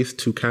still ways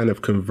to kind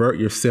of convert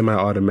your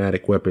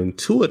semi-automatic weapon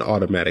to an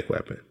automatic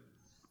weapon,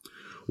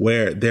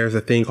 where there's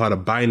a thing called a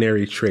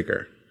binary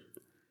trigger.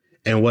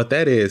 And what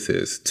that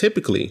is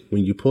typically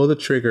when you pull the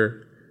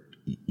trigger,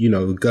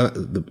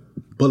 the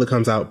bullet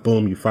comes out,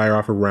 boom, you fire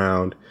off a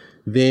round,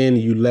 then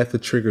you let the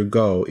trigger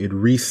go, it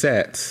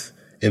resets,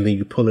 and then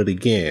you pull it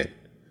again.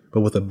 But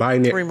with a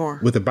binary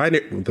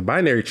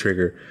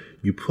trigger,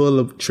 you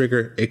pull the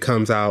trigger, it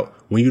comes out.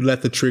 When you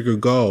let the trigger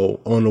go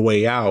on the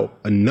way out,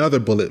 another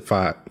bullet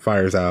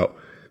fires out.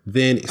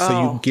 Then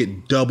you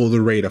get double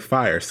the rate of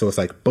fire. So it's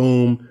like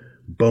boom,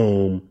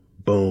 boom,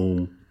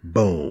 boom,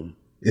 boom,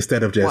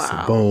 instead of just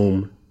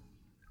boom,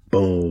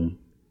 boom,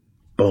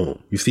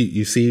 boom. You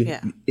see,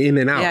 in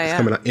and out. It's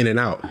coming out in and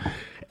out.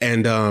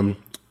 And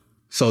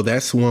so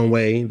that's one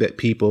way that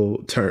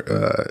people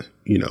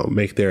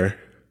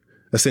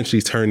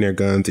essentially turn their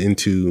guns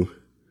into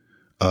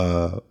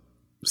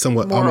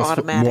somewhat more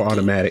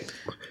automatic.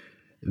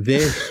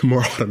 Then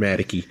more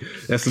automatic-y.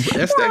 That's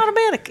more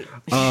automatic.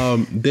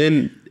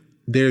 Then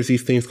there's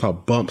these things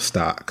called bump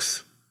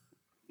stocks.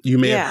 You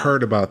may have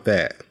heard about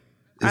that.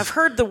 I've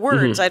heard the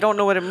words. I don't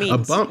know what it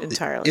means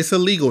entirely. It's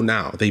illegal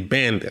now. They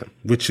banned them,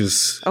 which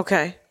is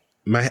okay.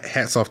 My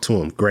hat's off to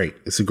them. Great.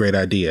 It's a great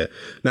idea.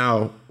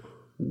 Now,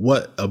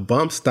 what a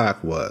bump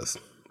stock was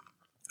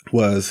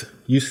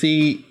you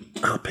see,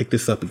 I'll pick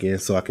this up again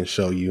so I can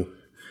show you.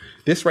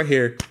 This right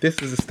here,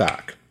 this is a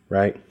stock,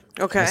 right?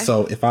 Okay. And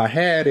so if I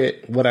had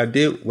it, what I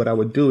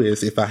would do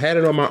is if I had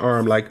it on my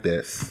arm like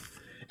this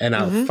and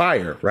I would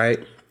fire, right?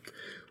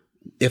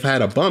 If I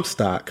had a bump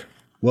stock,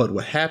 what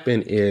would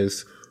happen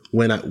is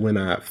when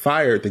I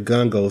fired, the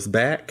gun goes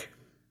back,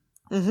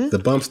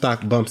 the bump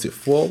stock bumps it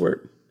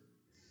forward,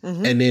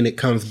 and then it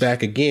comes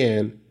back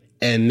again,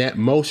 and that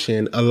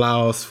motion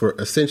allows for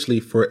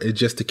it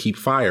just to keep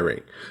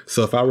firing.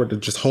 So if I were to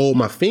just hold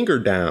my finger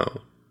down,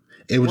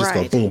 it would just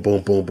go boom,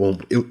 boom, boom,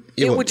 boom.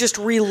 It would just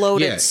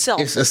reload itself.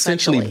 It's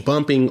essentially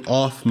bumping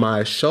off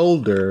my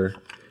shoulder,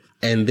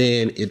 and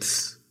then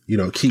it's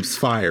keeps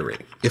firing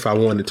if I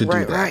wanted to do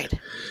that. Right.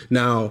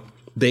 Now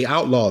they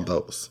outlawed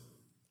those,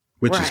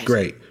 which is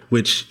great.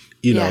 Which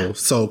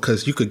so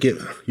because you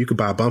could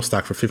buy a bump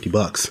stock for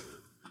 $50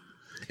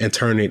 and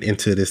turn it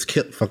into this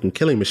fucking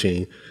killing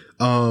machine.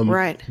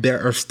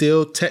 There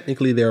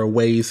are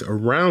ways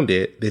around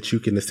it that you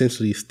can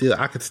essentially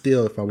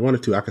if I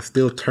wanted to, I could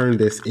still turn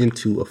this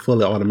into a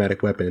fully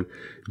automatic weapon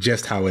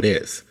just how it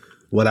is.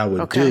 What I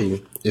would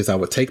do is I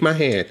would take my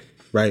hand,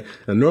 right?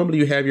 Now, normally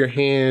you have your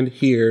hand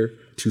here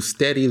to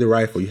steady the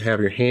rifle. You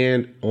have your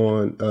hand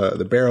on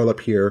the barrel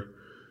up here,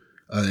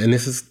 and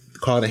this is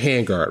called a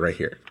hand guard right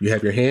here. You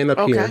have your hand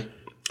up here,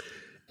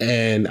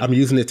 and I'm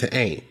using it to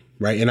aim,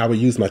 right? And I would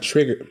use my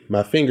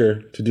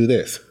finger to do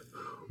this.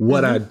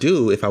 What I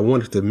do if I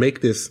wanted to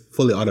make this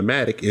fully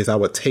automatic is I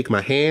would take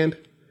my hand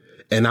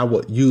and I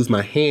would use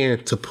my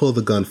hand to pull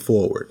the gun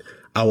forward.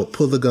 I would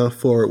pull the gun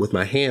forward with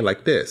my hand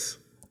like this.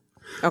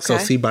 Okay. So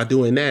see, by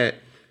doing that,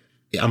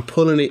 I'm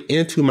pulling it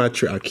into my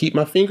trigger. I keep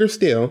my finger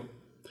still,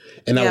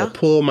 and I would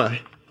pull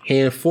my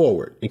hand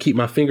forward and keep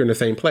my finger in the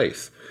same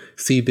place.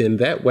 See, then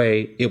that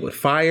way it would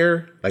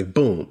fire, like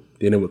boom.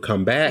 Then it would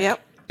come back,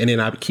 and then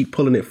I would keep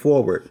pulling it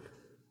forward.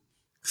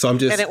 So I'm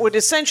just... And it would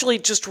essentially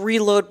just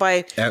reload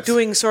by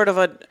doing sort of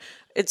a...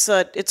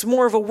 It's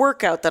more of a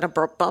workout than a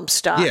bump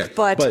stock. Yeah,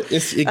 but it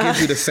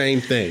gives you the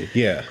same thing.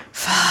 Yeah.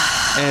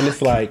 And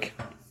it's like...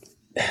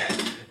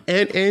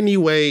 And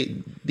anyway,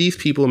 these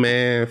people,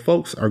 man,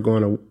 folks are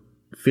going to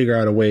figure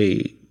out a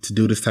way to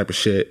do this type of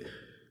shit.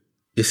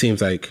 It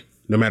seems like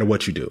no matter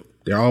what you do,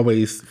 they're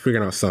always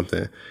figuring out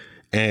something.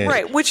 And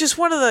right, which is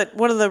one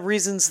of the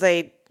reasons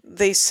they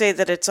say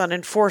that it's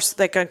unenforced,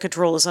 that gun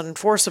control is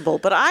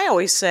unenforceable. But I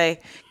always say,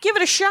 give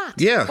it a shot.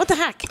 Yeah. What the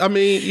heck? I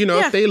mean,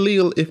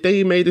 if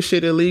they made the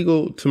shit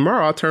illegal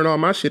tomorrow, I'll turn all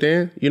my shit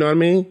in. You know what I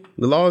mean?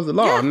 The law is the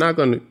law. Yeah. I'm not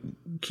going to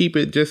keep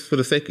it just for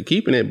the sake of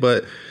keeping it.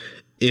 But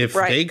if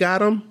they got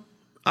them,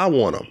 I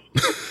want them.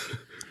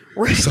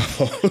 Right. So,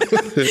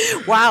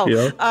 wow.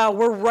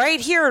 We're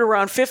right here at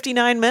around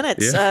 59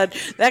 minutes. Yeah.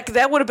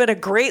 That would have been a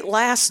great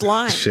last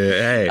line. Shit,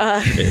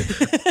 hey.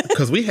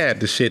 Because we had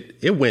the shit,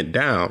 it went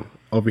down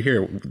over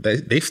here.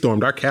 They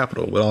stormed our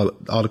Capitol with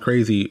all the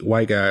crazy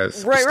white guys.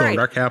 Stormed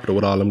our Capitol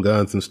with all them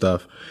guns and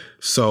stuff.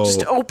 So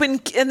just open,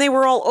 and they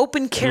were all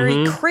open carry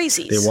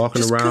crazies. They're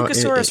walking just around.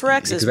 Kookasaurus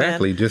Rexes,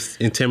 exactly, man.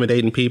 Just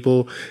intimidating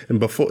people. And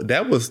before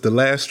that was the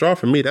last straw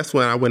for me. That's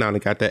when I went out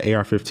and got that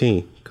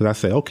AR-15 because I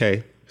said,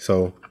 okay,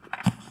 so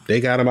they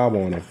got them, I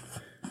want them.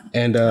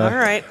 And all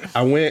right,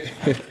 I went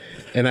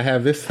and I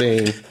have this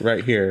thing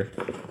right here.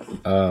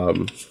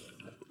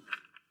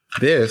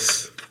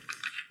 This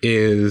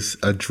is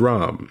a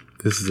drum.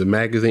 This is a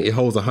magazine. It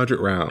holds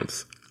 100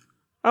 rounds.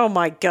 Oh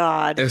my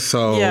God! And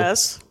so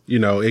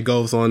it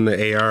goes on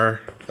the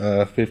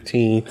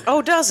AR-15.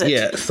 Oh, does it?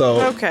 Yeah.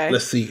 So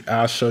let's see.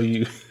 I'll show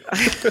you.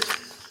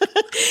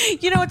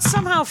 It's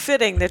somehow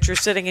fitting that you're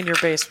sitting in your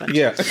basement.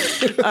 Yeah.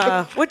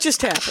 What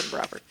just happened,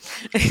 Robert?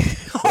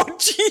 Oh,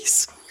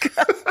 jeez.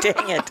 God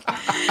dang it.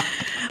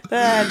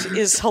 That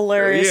is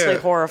hilariously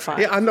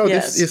horrifying. Yeah, I know.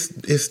 Yes. This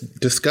is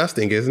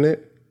disgusting, isn't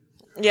it?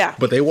 Yeah.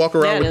 But they walk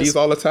around with these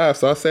all the time.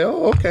 So I say,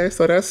 oh, okay.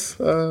 So that's,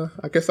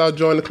 I guess I'll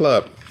join the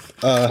club.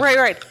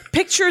 Right.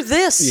 Picture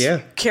this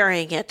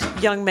carrying it,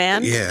 young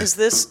man. Yeah.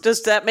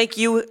 Does that make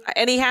you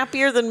any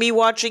happier than me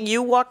watching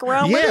you walk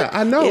around with it? Yeah,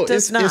 I know. It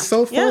does not. It's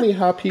so funny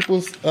how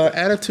people's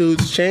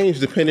attitudes change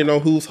depending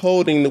on who's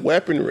holding the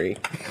weaponry.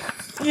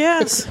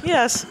 Yes.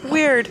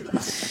 Weird.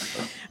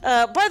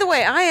 By the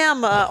way, I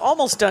am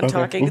almost done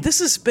talking. This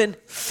has been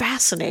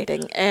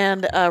fascinating.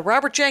 And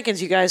Robert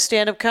Jenkins, you guys,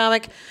 stand-up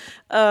comic,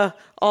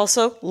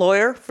 also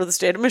lawyer for the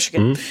state of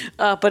Michigan.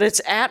 But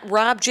it's at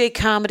Rob J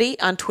Comedy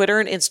on Twitter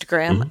and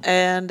Instagram.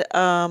 And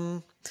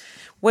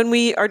when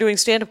we are doing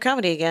stand-up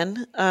comedy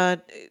again,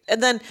 and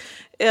then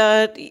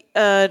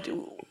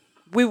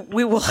we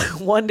will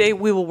one day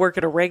we will work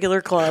at a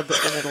regular club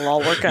and it'll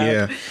all work out.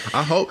 Yeah,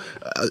 I hope.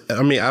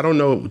 I mean, I don't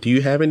know. Do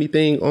you have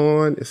anything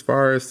on as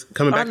far as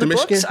coming back to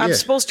Michigan? Books, I'm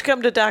supposed to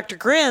come to Dr.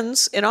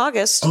 Grin's in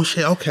August. Oh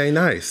shit! Okay,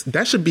 nice.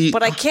 That should be.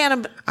 But I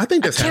can't. I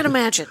think that's. I can't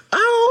imagine.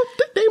 Oh,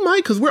 they might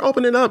because we're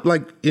opening up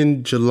like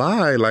in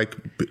July. Like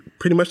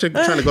pretty much they're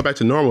trying to go back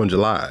to normal in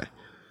July.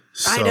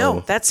 So, I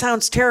know. That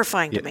sounds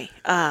terrifying to me.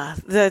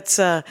 That's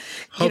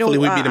hopefully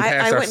we've been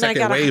past our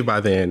second wave by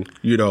then.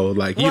 You don't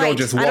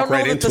just walk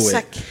right into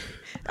it.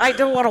 I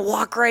don't want to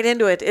walk right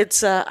into it.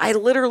 It's I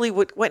literally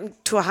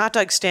went to a hot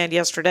dog stand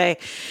yesterday,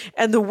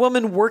 and the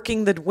woman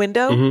working the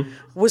window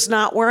was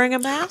not wearing a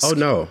mask. Oh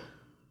no.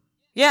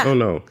 Yeah. Oh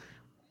no.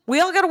 We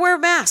all got to wear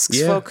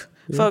masks,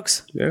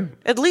 folks. Yeah.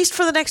 At least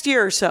for the next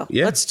year or so.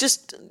 Yeah. Let's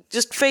just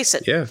face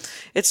it. Yeah.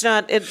 It's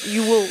not.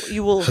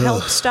 You will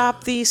help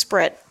stop the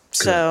spread.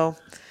 So,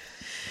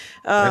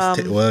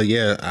 well,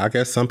 yeah, I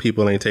guess some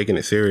people ain't taking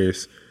it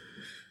serious.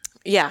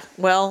 Yeah,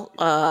 well,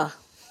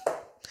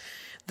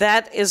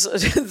 that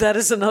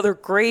is another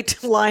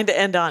great line to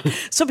end on.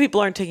 Some people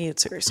aren't taking it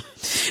serious.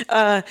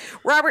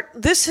 Robert,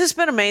 this has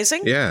been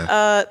amazing.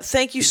 Yeah.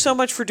 Thank you so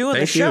much for doing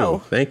the show.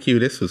 Thank you.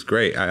 This was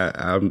great.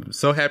 I'm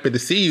so happy to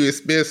see you.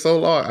 It's been so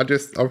long.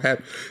 I'm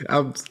happy.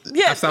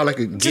 I sound like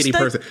a giddy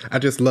person. I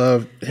just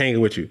love hanging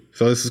with you.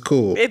 So this is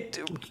cool.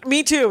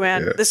 Me too,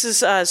 man. Yeah. This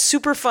is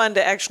super fun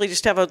to actually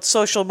just have a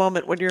social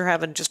moment when you're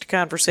having just a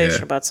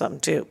conversation about something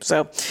too.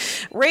 So,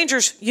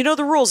 Rangers, you know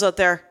the rules out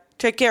there.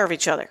 Take care of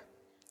each other.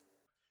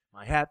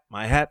 My hat,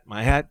 my hat,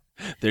 my hat.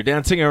 They're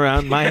dancing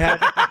around my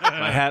hat.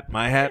 My hat,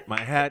 my hat, my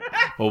hat.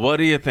 Well, what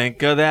do you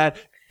think of that?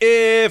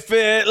 If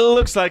it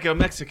looks like a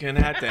Mexican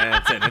hat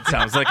dance and it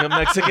sounds like a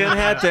Mexican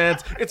hat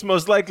dance, it's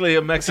most likely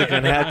a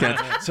Mexican hat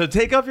dance. So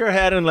take off your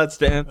hat and let's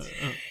dance.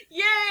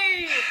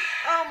 Yay!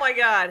 Oh my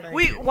God.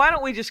 Why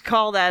don't we just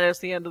call that as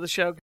the end of the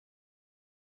show?